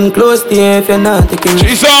your gun close to you if you're not taking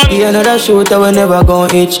it. Be another shooter, we never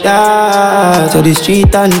gon' itch that. So the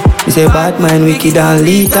street and we say bad man, wicked and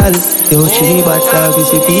lethal. Yo, chili bad dog, we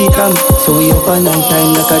say beat them. So we up and on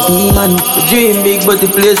time like a demon. We dream big, but the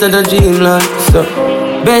place of the dreamland. So,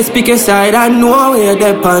 best pick your side and know where you're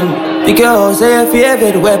depend. Pick your house and your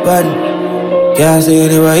favorite weapon. Can't say you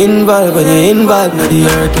never involved, when you're involved, not the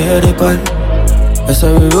earth you're depend. That's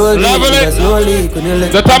how we roll.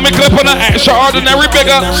 The time we clip on an extraordinary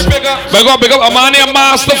big up. Big up a man named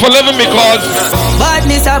Master for living because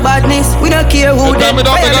badness or badness, we don't care who they. We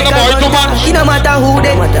don't big on the boy too much. It no matter who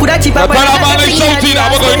they. Put a chip up on the man is shouting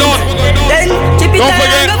that we're going on. Then chip it don't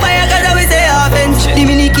forget. Go fire cause I will say offense. The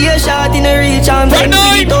mini key shot in a reach and bend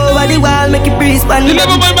it over the wall, make it breeze pan.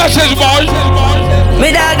 Deliver my message, boy.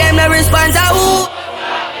 Me dog them no response a who.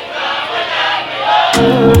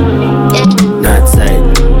 That side.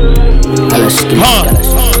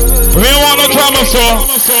 We don't want no drama, so.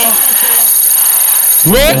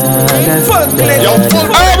 Wait.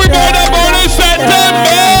 Everybody born in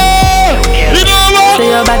September. You know what? Say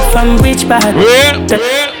you're bad from which part?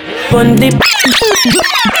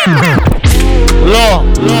 Look,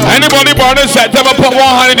 anybody born in September, put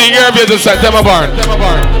 100 in the air if you're a September born.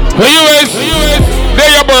 For you is,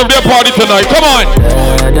 they're your birthday party tonight. Come on.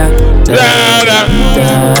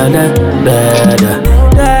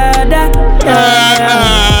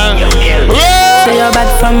 Say you're bad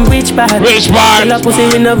from from which part? Tell a pussy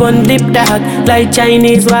we no gun dip dog. Like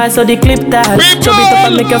Chinese war so the clip tag. Chub it up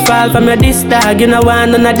and make you fall from your disc tag. You know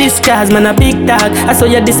want none of this cars, man a big tag. I saw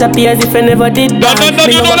you disappear as if you never did that. Me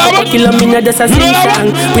no walk up a kilo, me no just a sing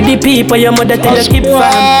song. With the people your mother tell you keep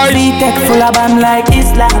fam. Free tech full of bam like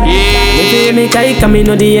Islam. You feel me kike, me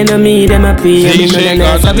know the enemy, them a pay. Me know the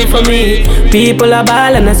next happy for me. People are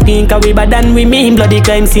ball and a screen, cause we bad than we mean. Bloody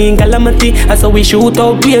crime scene calamity. I saw we shoot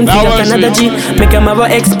out brain for your Canada G. Make them have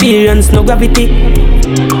a experience, no gravity.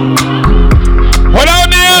 Hold on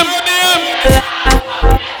them.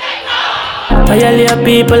 Your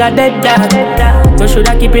people are dead dog. You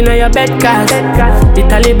shoulda keep in your bed cause the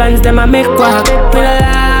Talibans them a make quack. We no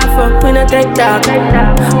laugh up, we no take talk.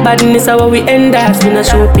 Badness how we end us. We no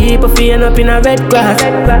show people feeling up in a red grass.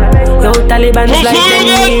 Yo Talibans like them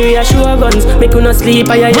we a show guns. Make you no sleep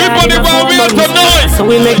or your yard in a 4 months. So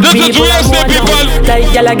we make people a whole like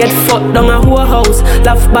y'all get fucked down a whole house.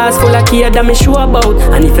 Laugh bars full of kids that me sure about.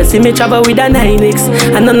 And if you see me travel with a 9X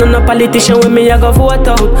and no politician with me I go vote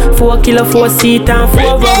out. 4 kilo 4 seat and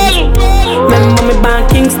 4 rounds. Remember me back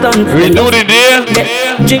Kingston. We do the day.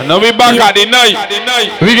 Now we back at the night.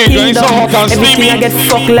 We can go so hot and steamy. I get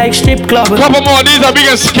fucked like strip club. Couple more of these are big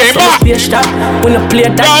as schema. We no play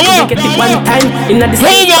that. We get it one time. In the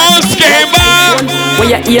Come on, schema.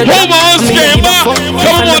 Come on, schema.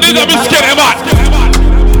 Come on, these are big schema.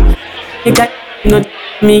 You got not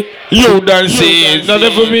me. You don't see it's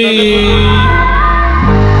nothing for me.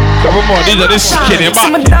 Couple more, these are the schema. See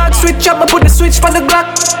my dog switch up, I put the switch for the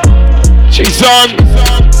Glock. She's on.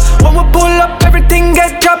 When we pull up, everything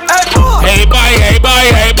get dropped. Hey, bye, hey, bye,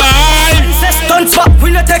 hey, bye. Don't swap,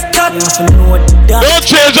 we no take that. Don't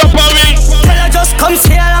change up on me. Tell her just come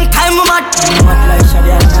stay a long time, we mad.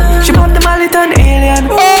 She bought the Mali turn alien.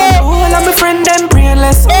 All of my friend them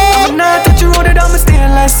brainless. I'm not touch the road, it on my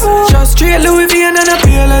stainless. Just straight Louis V and a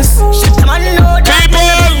peerless. Shit, I'm on load.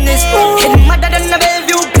 Hidden madder than the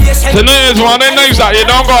Bellevue place. Tonight is one of the nights that you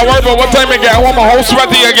don't go to work, but what time you get home, my whole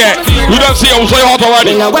sweaty again. You don't see I was so hot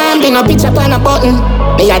already. Me no want be no bitch up on a button.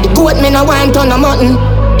 Me a the goat, me no want on a mutton.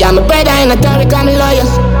 Yeah, my brother in a Tariq, I'm a lawyer.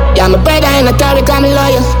 Yeah, my brother in a Tariq, I'm a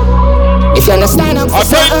lawyer. If you understand up for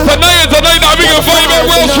something, tonight that we can find it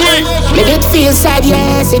real sweet. Me did feel sad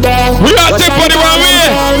yesterday. We are take for the one way.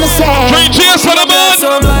 3 cheers for the man. So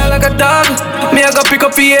I'm lying like a dog. Me I go pick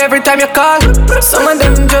up for you every time you call. Some of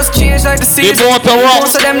them just change like the season.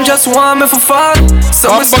 Most of them just want me for fall.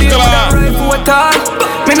 Some will sleep with a rifle at all.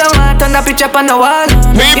 Me no want on that picture on the wall.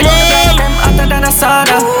 People, them hotter than a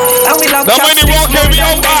sauna. And we love chopsticks.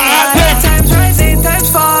 10 times rise, 8 times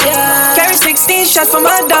fall. Carry 16 shots for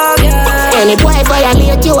my dog. Any boy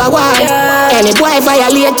violate you a war. Any boy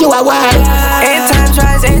violate you a war. 8 times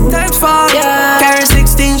rise, 8 times fall. Carry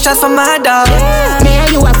 16 shots for my dog. Me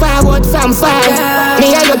and you a forward from far.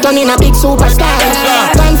 Me and you turn in a big superstar.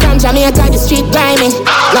 Come from Jamaica, the street grimy.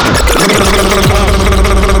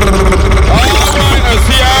 Alright, I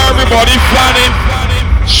see everybody fanning.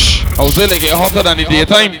 I was saying they get hotter than the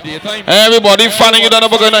daytime. Everybody fanning, you don't know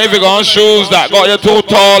if you got on shoes that got you too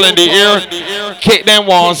tall in the air. Kick them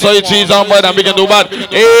one, so you cheese on bread and we can do bad.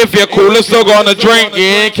 If you're cool, still going to drink, you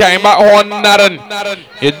ain't carrying back on nothing.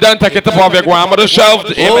 You don't take it up off your grandmother's shelf.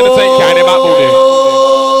 Amen to say carrying back booty.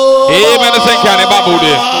 Amen to say carrying back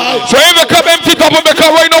booty. So if you come empty top of the car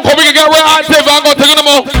right now, come we can get right active. I'm going to take them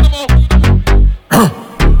out.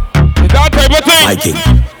 That type of thing. Viking.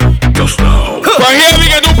 Just now. From here we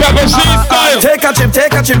can do pepper seed style. Take a chip,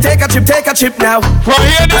 take a chip, take a chip, take a chip now. From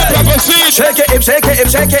here do pepper seed. Shake it, hip, shake it, hip,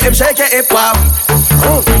 shake it, hip, shake it, hip, wow.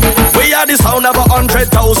 We are the sound of 100,000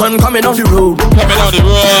 coming on the road. Coming on the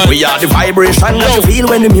road. We are the vibration that you feel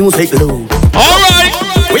when the music low. Alright.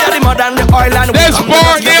 We are the mud and the oil and let's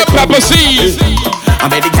burn here pepper seed. I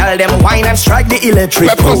made the girl them wine and strike the electric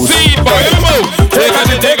pepper seed, boy. Take a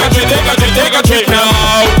chip, take a chip, take a chip, take a chip now.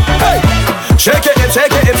 Hey. Shake it,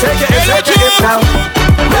 shake it, shake it, shake it now.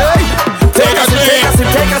 Hey. Take a sip, take a sip,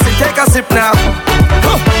 take a sip, take a sip now.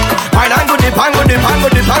 Pango dip, pango dip, pango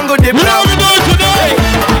dip, pango dip now. Hey.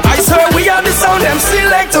 I swear we are the sound them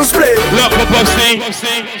selectors play. Look, pepper seed.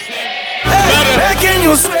 Making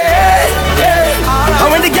you sway.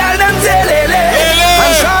 And when the girl them tell it,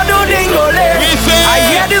 and shadow dingo I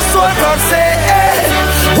hear the soul God say,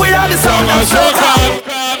 we are the sound of soca.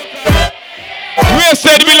 We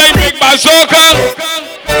said we like big bad soca.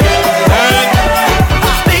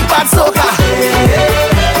 Big bad soca.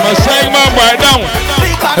 I'm saying man right now.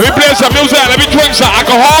 Let me play some music, let me drink some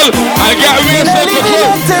alcohol and get real soca.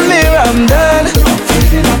 Tell me I'm done.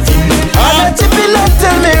 Let you feel like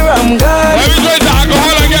tell me I'm gone. Let me drink some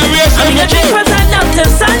alcohol and get real soca. Till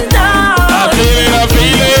sundown. I feel it, I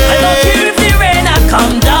feel it. I don't care if the rain I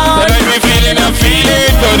come down.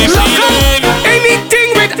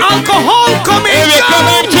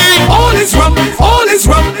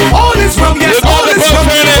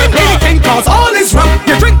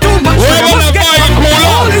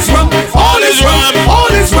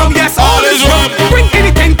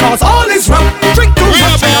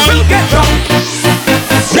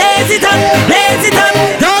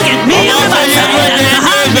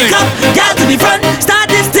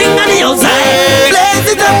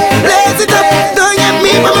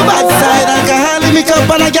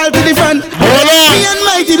 Me and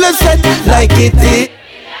Mighty, let's set like it is.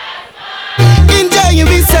 Enjoy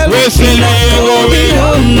yourself. We're going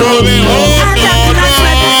home.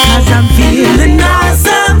 Cause I'm feeling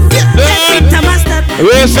awesome.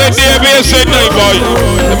 We said there, we said no, boy.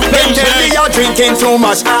 Them tell me you're drinking too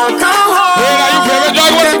much alcohol.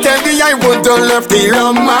 Them tell me I wouldn't left the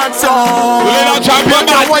rum at all. But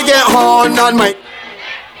now I get horn on my.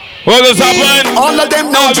 What is happening? All of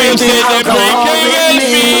them now drinking alcohol with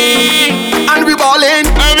me. And we ballin'.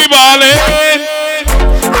 And we ballin'.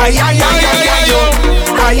 Ay, ay, ay, ay, ay, yo.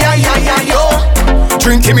 Ay, ay, ay, ay, yo.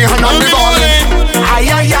 Drinking me hand and we ballin'. Ay,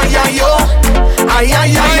 ay, ay, ay, yo. Ay,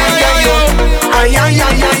 ay, ay, ay, ay, yo. Ay, ay,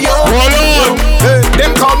 ay, ay, yo.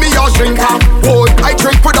 Them call me a drinker. Boy, I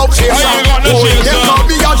drink without chaser. Boy, them call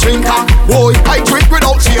me a drinker. Boy, I drink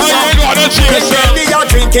without chaser. Them tell me you're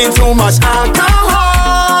drinking too much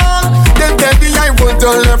alcohol. Them tell me I wouldn't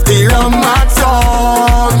have left the rum at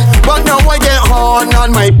all. But now I get horn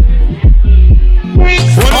on my. When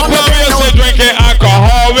you say drinking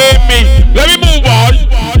alcohol with me, let me move on.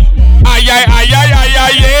 Ay, ay, ay, ay, ay,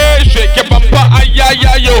 ay, yeah. Shake your bumper, ay, ay,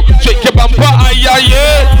 ay, yo. Shake your bumper, ay, ay,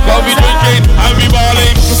 yeah. While we drinking and we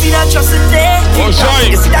balling. You see that trust in there? Oh,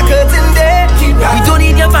 sorry. You see that curtain there? We don't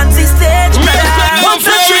need your fancy stage. Once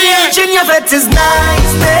a change in your vet is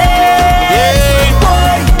nice, babe.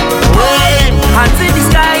 Boy, hands in the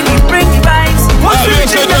sky, we bring the vibes. Once a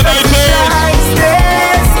change in your vet is nice,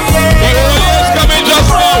 it's coming just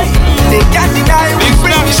now. they can't deny we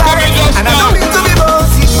bring the vibes. And I don't mean to be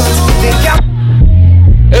bossy, but they can't.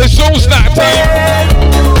 It's so snack time.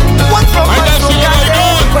 What's from my soul,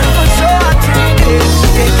 when for sure I drink it,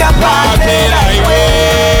 they can't party like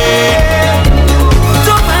way.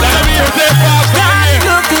 Let me hear that fast.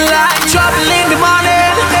 Look like trouble in the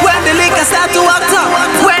morning when the liquor start to act up,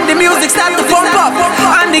 when the music start to pump up,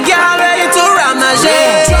 and the girl ready to ramage.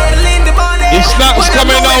 Trouble in the morning. It's snacks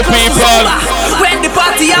coming out, people. When the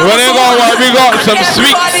party when they go out, we got some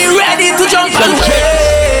sweets. Everybody ready to jump some chips.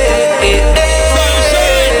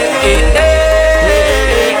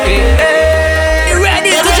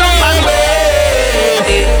 Ready to jump and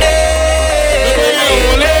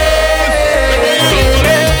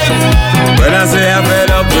when I say I'm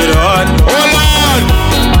fed up with hard,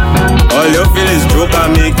 all you feel is joke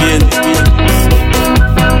I'm making.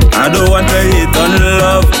 I don't want to hate on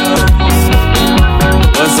love,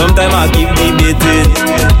 but sometimes I keep debating.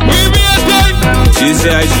 She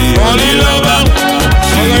say she only love her,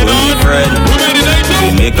 she only friend. We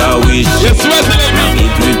make a wish,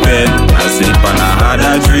 eat with pen. I sleep and I had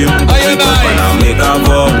a dream. Wake up and I make a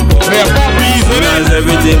vow. Soon as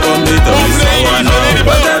everything complete, I'll be someone else.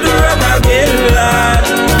 But I do rock again, lad.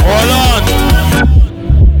 Hold on.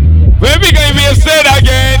 Baby, can you say it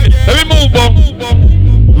again? Let me move on.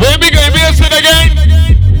 Baby, can you say it again?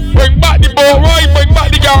 Bring back the boat, right? Bring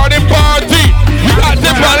back the garden party. You got the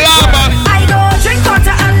palama. I go drink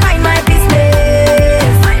water and mind my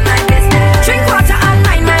business. Drink water and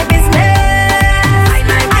mind my business.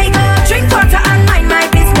 I go drink water and mind my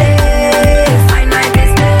business.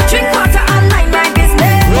 Drink water and mind my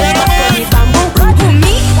business. Who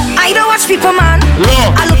me? I don't watch people, man.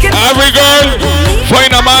 Look, every girl,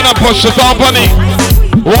 find a man and push the company.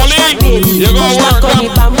 Wally, you gotta work.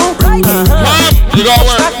 Mom, you gotta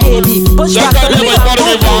work. That's how you gotta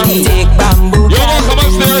be born. You wanna come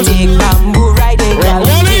upstairs?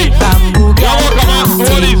 Wally, you wanna come up?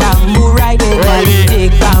 Wally,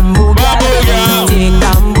 bamboo girl.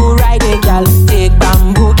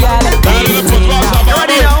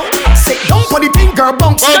 Sit down for the thing, girl,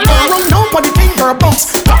 bounce. Run down for the thing, girl, bounce.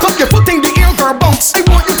 Back up your foot in the air, girl, bounce. I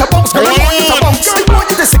want you to bounce, girl, I want you to bounce. I want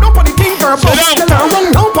you to sit down for the thing, girl, bounce.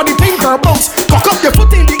 Run down for the thing, girl, bounce. Back up your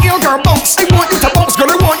foot in the air, girl, bounce. I want you to bounce,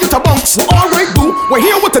 girl, I want you to bounce. Well, alright, boo, we're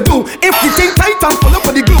here what to do. If you think tight and pull up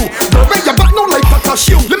for the glue, girl, bring your back no like a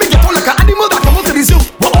shoe. Let me get on like an animal that come out to the zoo.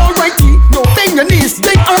 Well, alright, no, bend your knees,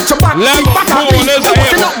 then arch your back. Back at me, I'm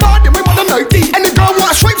walking up bad, and my mother 90. And the girl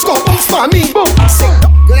want stripes, go bounce for me. Sit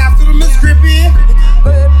down. Good afternoon, Miss Grippy.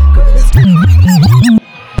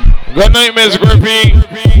 Good night, Miss Grippy.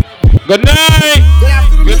 Good night.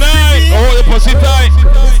 Good night. Oh, the pussy tight.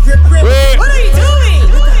 Wait. What are you doing?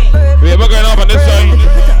 We're going up on this side.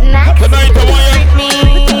 Good night, Tawanya.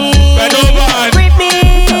 Bend over.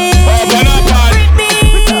 Oh, bend up.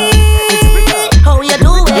 How you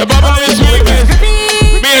doing? Your mama is weakness.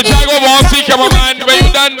 Me and Jago want to see cameraman. When you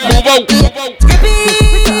done, move out. You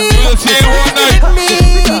will see it one night.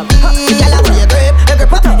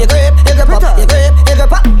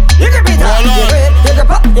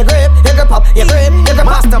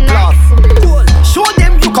 Master class. Show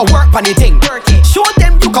them you can work on the thing. Show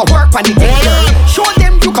them you can work on the thing. Show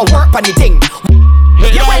them you can work on the thing.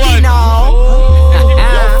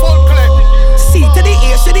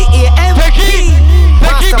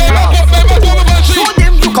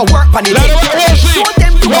 Show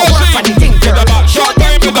them you can work for the thing, girl. Show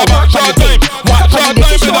them you can work for the thing. Walk for the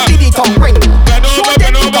dick, show me the tongue ring. Show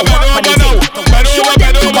them you can work for the thing. Show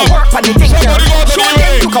them you can work for the thing, girl. Show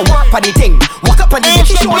them you can work for the thing. Walk up on the dick,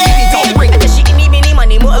 show me the tongue ring. She give me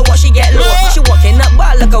money, more what she get low. She walking up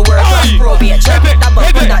ball like a world class pro. Be a champ, that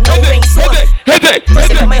but that no ring so.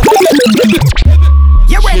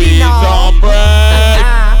 You ready now?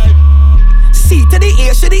 C to the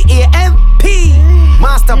A, to the AMP.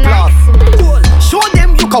 Master Plus. Show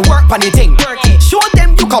them you can work on the thing. Show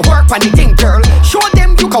them you can work on the thing, girl. Show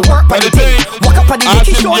them you can work on the thing. Walk up on the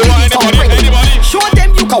dick, show me the tongue ring. Show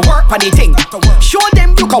them you can work on the thing. Show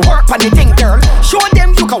them you can work on the thing, girl. Show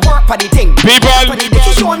them you can work on the thing. People,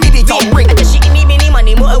 show me the tongue ring. She give me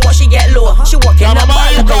money, more what she get low. She walking up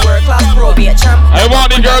ball like a world class pro. Be a champ. I want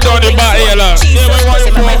the girl down the back here, look.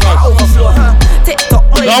 Overflow, huh? TikTok,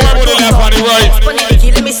 now I put the left on the right.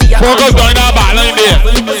 Focus down that back line there.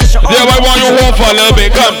 There, I want you home for a little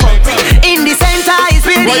bit. Come. In the center is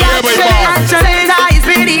where the action is. Center is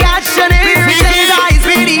where the action is. Center is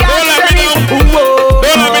where the action is. Don't let me know.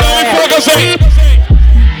 Focus on.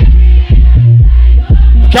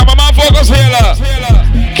 Cameraman, focus here, look.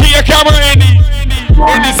 Keep your camera in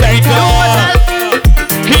the center.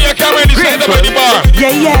 Keep your camera in the center of the bar.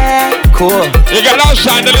 Yeah. Cool. You got that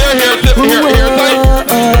chandelier here,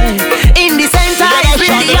 in the center is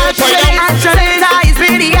where the action is. Center is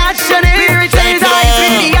where the action is. Center is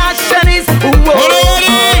where the action is.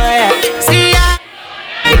 See ya.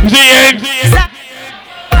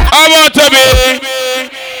 I want to be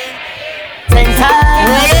center.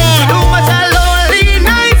 Too much lonely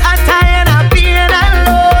nights. I'm tired of being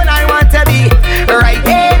alone. I want to be right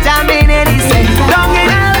there, jamming in the center. Long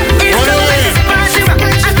enough.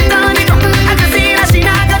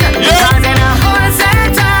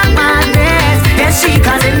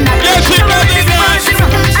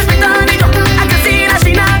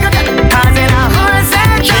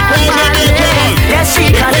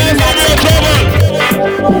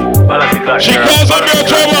 She calls on your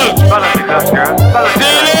trouble.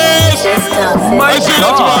 My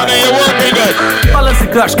students, man, you're working good. Balance the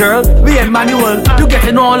clutch, girl. We ain't manual. You get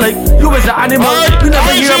to know like you is an animal. You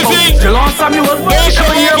never hear about Jelon Samuel. You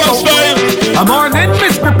never hear about a morning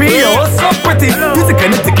Miss Pippi. Oh, so pretty. Music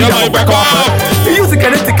and the kid that will break off. Music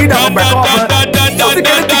and the kid that will break off. Music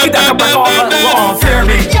and the kid that will break off. Oh, fear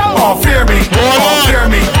me. Oh, fear me. Oh, fear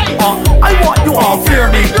me. I want you all fear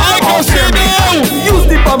me. Oh, fear me. Use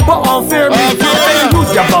the bumper on fear me.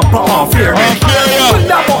 Use your bumper on fear me. Put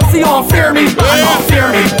that boxy on fear me. On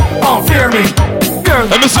fear me. On fear me. Girl,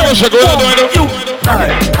 let me see what you're going to do.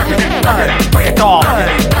 Break it off.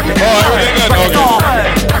 Break it off.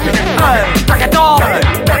 Break it off.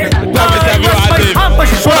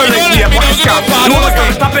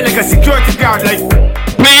 Stop it like a security guard. Like,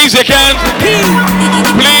 please, you can. Please.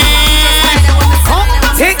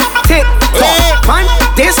 Tick, tick, tock. Man,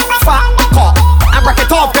 this fat cock. And break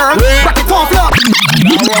it off, girl. Break it off, look.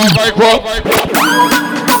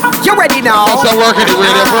 You ready now? How's that working, the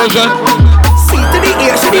radio version? C to the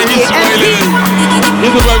A, to the AMP.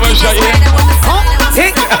 This is my shot here.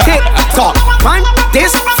 Tick, tick, tock. Man,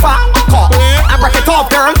 this fat cock. And break it off,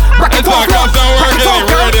 girl. Break it off, look. Break it off,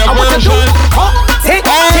 girl. I want to do. Tick,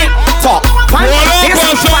 tick, tock. Man, this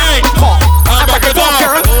fat cock. And break it off,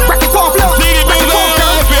 girl. Break it off, look. Break it off,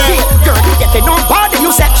 girl. Girl, you getting on body, you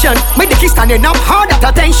section. Make the kiss standing up hard at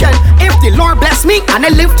attention. If the Lord bless me and I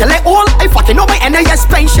live till I old, I fucking know my NIS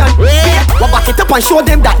pension. Yeah, well back it up and show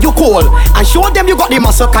them that you cool. And show them you got the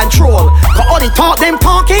muscle control. Cause all the talk them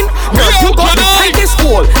talking, girl, you got the tightest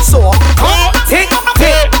school. So, tick,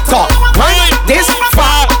 tick, tock. This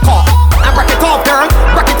fat cock. And break it off, girl.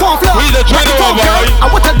 Break it off, look. Break it off, girl. And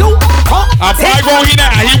what to do? Tick,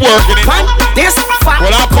 he working it. This fat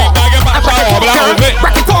cock. And break it off, look.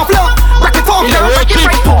 Break it off, girl. Break it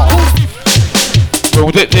right off.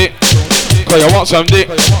 Boom, tick, tick. Cause you want some dick.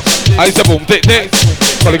 I said boom, tick, tick.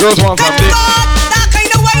 Cause the girls want some dick. That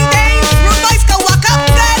kind of way, they rude boys can walk up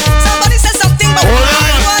dead. Somebody says something, but girl,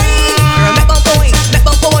 make a point, make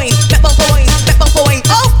a point, make a point, make a point.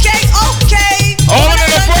 Okay, okay. All in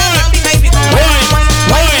the front.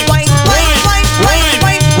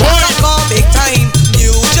 Big time.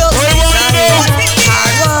 You just hard work.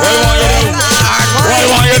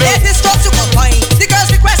 Let this talk to combine. The girls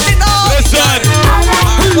requesting all. Listen.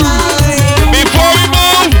 Before we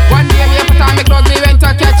move. One day you put on the gloves, we went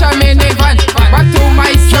to catch a minivan.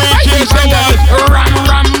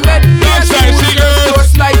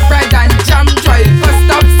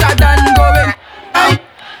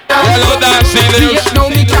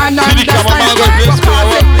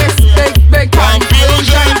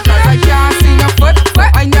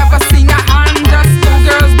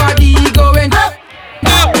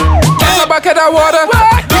 that water.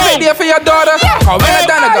 Keep it there for your daughter. Cause when I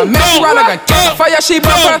done, I got mess around, I got catch fire, she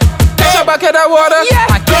bumper. Catch a bucket of water.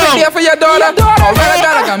 I keep it there for your daughter. Cause when I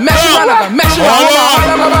done, I got mess around, I got mess around.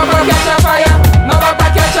 Catch a fire, no papa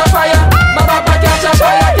catch a fire. No papa catch a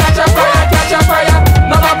fire, catch a fire, catch a fire.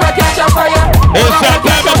 No papa catch a fire. It's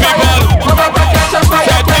September, people. No papa catch a fire.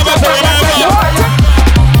 September to remember.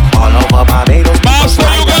 All over Barbados. Master,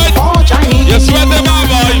 you guys. You sweat them out,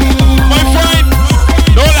 boy. My friend.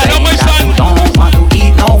 Don't let them, my son. Don't want to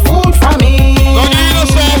eat no food from me. Don't eat no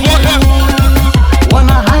soft water.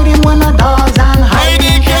 Wanna hide in one of dogs and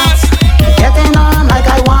hiding cats. Getting on like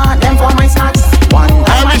I want them for my snacks. One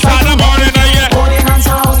time every Saturday morning I get pudding and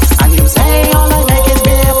sauce. And you say all I like is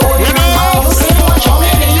beer, pudding and sauce. You say what? Show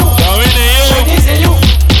me the you. Chinese in you.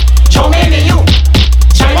 Show me the you.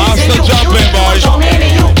 Chinese in you. jumping, boy. Show me the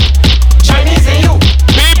you. Chinese in you.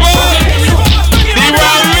 People. The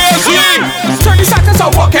round racing. 30 seconds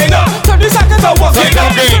of walking up. 30 seconds of walking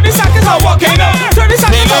up. 30 seconds of walking up. 30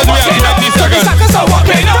 seconds of walking up. 30 seconds of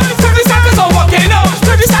walking up. 30 seconds of walking up.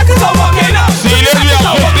 30 seconds of walking up. 30 seconds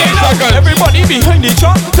of walking up. Everybody behind the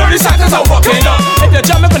truck. 30 seconds of walking up. If you're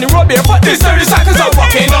jamming on the road, beer, but this 30 seconds of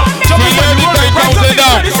walking up. Jumping on the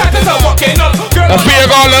road, 30 seconds of walking up. The fear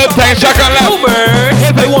got a little 10 seconds left.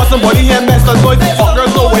 They want somebody here, mess us boys. Hot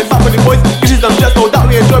girls go away, back with the boys. Bitches them just know that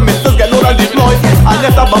we enjoy misters, get low and deploy. I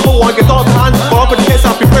left that bubble one, get all the hands. Go up in the case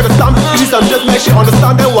and prepare the stamp. Bitches them just make shit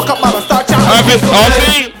understand, then walk up and start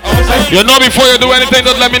chatting. You know before you do anything,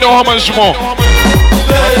 just let me know how much more.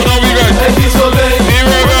 Know we good. Be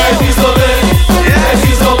real good.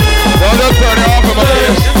 Don't just turn it off in my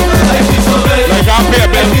face. Like I'm here,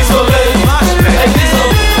 baby.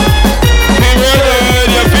 Be real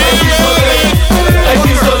good. You feel real good.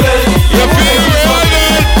 You feel real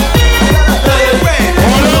good.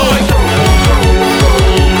 Hold on.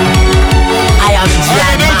 I am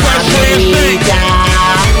Jack Margarita.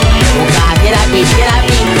 Get up, bitch, get up,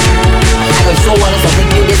 bitch. I gon' show one something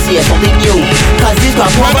new this year, something new. Cause this got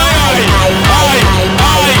more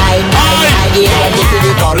yeah, this is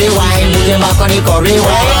the curry wine. Put him back on the curry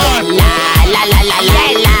wine. La la la la la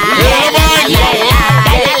la.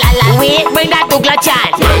 Wait, bring that to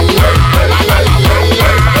Glachan.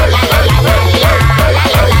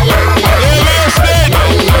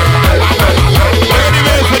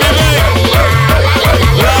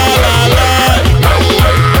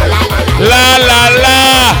 La la la.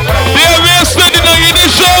 They're wasting in the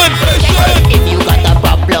ignition. If you got a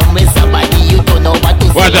problem with somebody, you don't know what to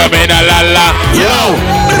say. What I mean, la la. Yo,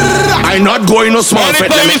 I'm not going no small fete.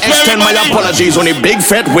 Let me extend my apologies on a big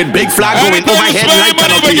fete with big flag going overhead like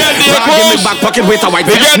penalty. Rock in my back pocket with a white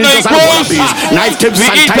vest, sneakers and wallabies. Knife tips and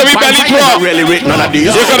tight pants. I never really rate none of these.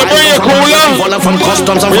 You gotta bring your cooler. From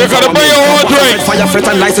customs and you gotta bring your own drink. Fire fit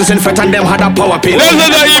and licensing fit and them had a power pin. This is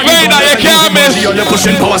the event that you can't miss. You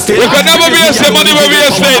can never be a somebody where we are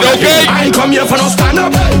stayed, okay? I ain't come here for no stand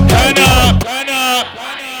up. Turn up.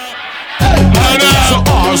 So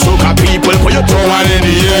all soca people put your throw one in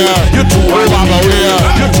the air. You two are over here.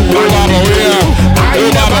 You two are over here. I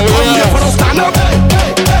never come here for no stand up.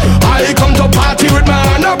 I come to party with my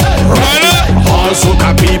hand up. All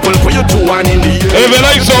soca people put your two one in the air. If you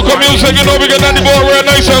like soca music, you know we get Danny Boy real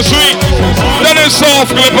nice and sweet. That is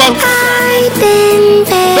soft, Clipper.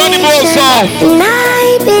 Danny Boy soft. And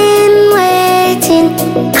I've been waiting.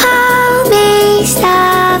 Call me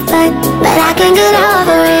stubborn, but I can get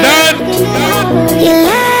over it.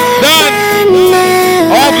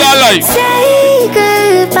 Off that light.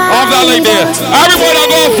 Off that light there. Everybody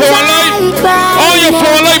go for a light. All you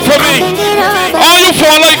for a light for me. All you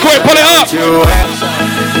for a light quick. Put it up.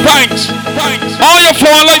 Thanks. All you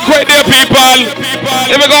for a light quick there, people.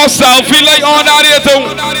 If you got selfie light on that here too.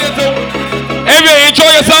 If you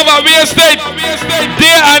enjoy yourself at VS State,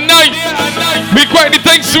 day and night, be quite the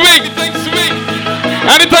thing sweet.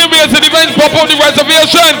 Anytime we at the event, pop up the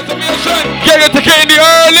reservation. Get your ticket in the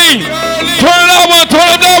early. Turn that one,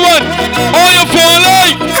 turn that one. All you for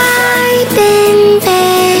light. I've been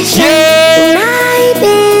patient. Yeah. And I've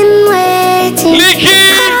been waiting. Leaky.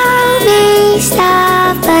 Call me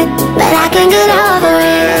stubborn, but I can get over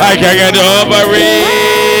it. I can get over it.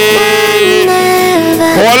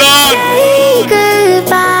 Hold on. Say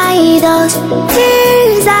goodbye, those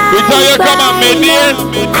tears I we tell you come at midnight.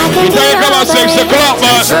 We tell you come at 6 o'clock,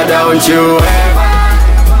 man. So don't you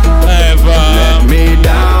ever let me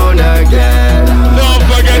down again. Don't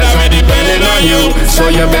forget I'm depending on you.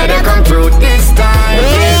 So you better come through this time.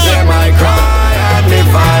 Please let my cry and me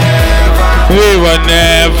forever. We will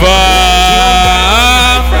never.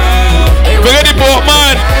 Forget the boat,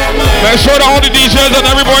 man. Make sure that all the DJs and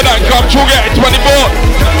everybody that come through get 20 boat.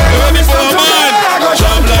 Forget the boat, man.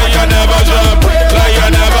 Jump like you never jump.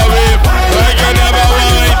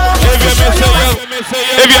 If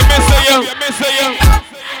you miss it, you miss it, you.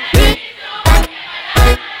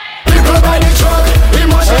 People by the truck,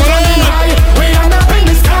 emotions running high. We end up in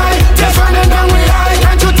the sky, just running down we high.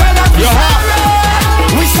 Can't you tell that we sorry?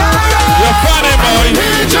 We sorry. You're funny, boy. We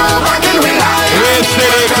need you back and we lie.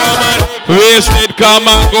 Wasted, come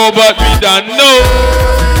and go, but we don't know.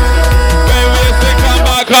 When wasted, come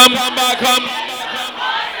back, come.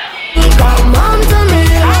 Come on to me,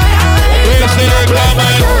 wasted, come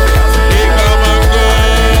and go.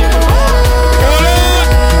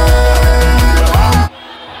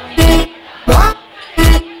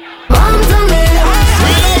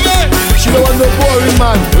 She don't want no boring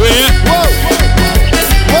man. Whoa.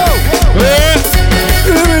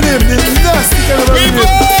 Even him, the nasty kind of a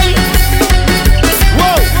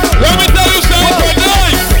whoa. Let me tell you something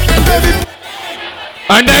tonight.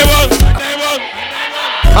 And they will.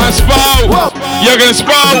 And spout. You're gonna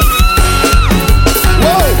spout.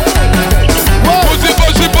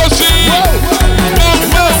 Pussy.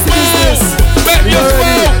 Bet you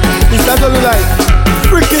spout. It's not gonna like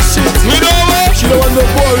freaking shit. You know what? She don't want no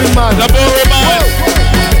boring man. The boring man.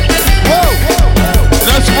 Whoa.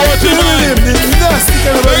 That's sporty man. The nasty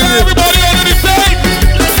kind of a everybody under the tape.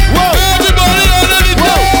 Everybody under the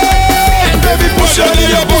tape. Baby, push it in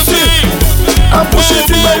your pussy. And push it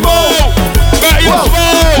in my mouth.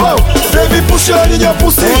 Whoa. Baby, push it in your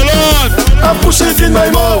pussy. Hold on. And push it in my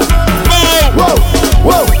mouth.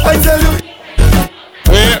 Whoa. I tell you.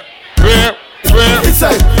 Where?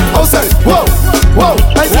 Inside, outside. Whoa.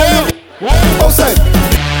 I tell you. Outside.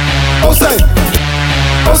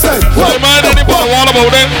 So the man anybody want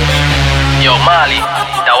about it? Yo, Mali,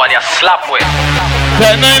 that one you slap with.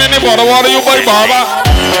 That nine anybody want you by barber?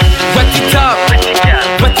 Wet it up. I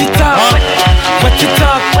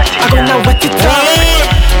gonna wet it up.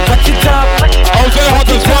 Wet it up. Outside hot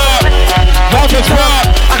as fuck.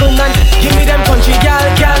 I gonna give me them country gal.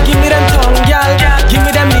 Give me them tongue gal. Give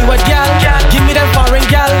me them leeward gal. Give me them foreign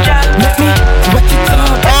gal. Make me wet it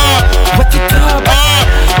up. Wet it up.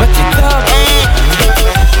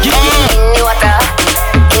 Give me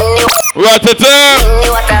Wet it up.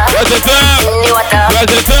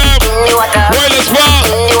 Well, it's fun.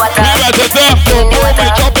 Wet it up. Boom, me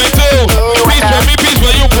jumping too. Peace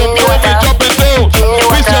for you. Boom, me jumping too.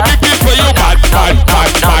 Peace for you. Bad.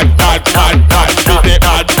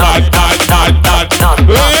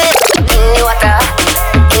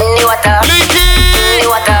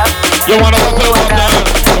 You wanna water?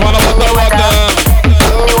 Alright.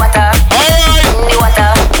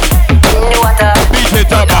 Beat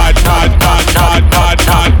it up. Bad.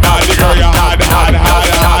 The girl you hard.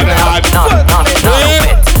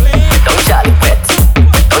 Don't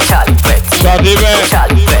Charlie wet.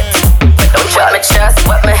 Charlie wet. Don't wet my chest,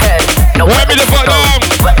 wet my head. No wet me the foot down.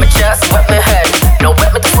 Wet my chest, wet my head. No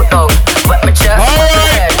wet me the foot down. Wet my chest, wet my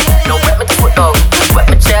head. No wet me the foot down. Wet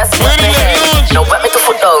my chest, wet my head. No wet me the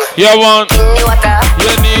foot down. You want? You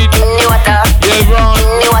need? You run?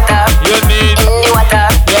 You need? You want?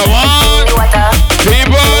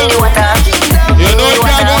 People? You know you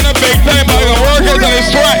can't go on a big time, but you work it and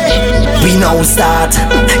stretch. We now start,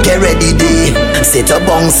 get ready day. Set a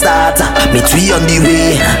bong start, meet we on the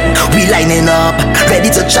way. We lining up, ready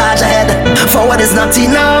to charge ahead. Forward is not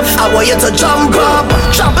enough, I want you to jump up.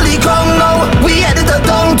 Trampoline ground now, we headed to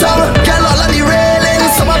downtown. Girl,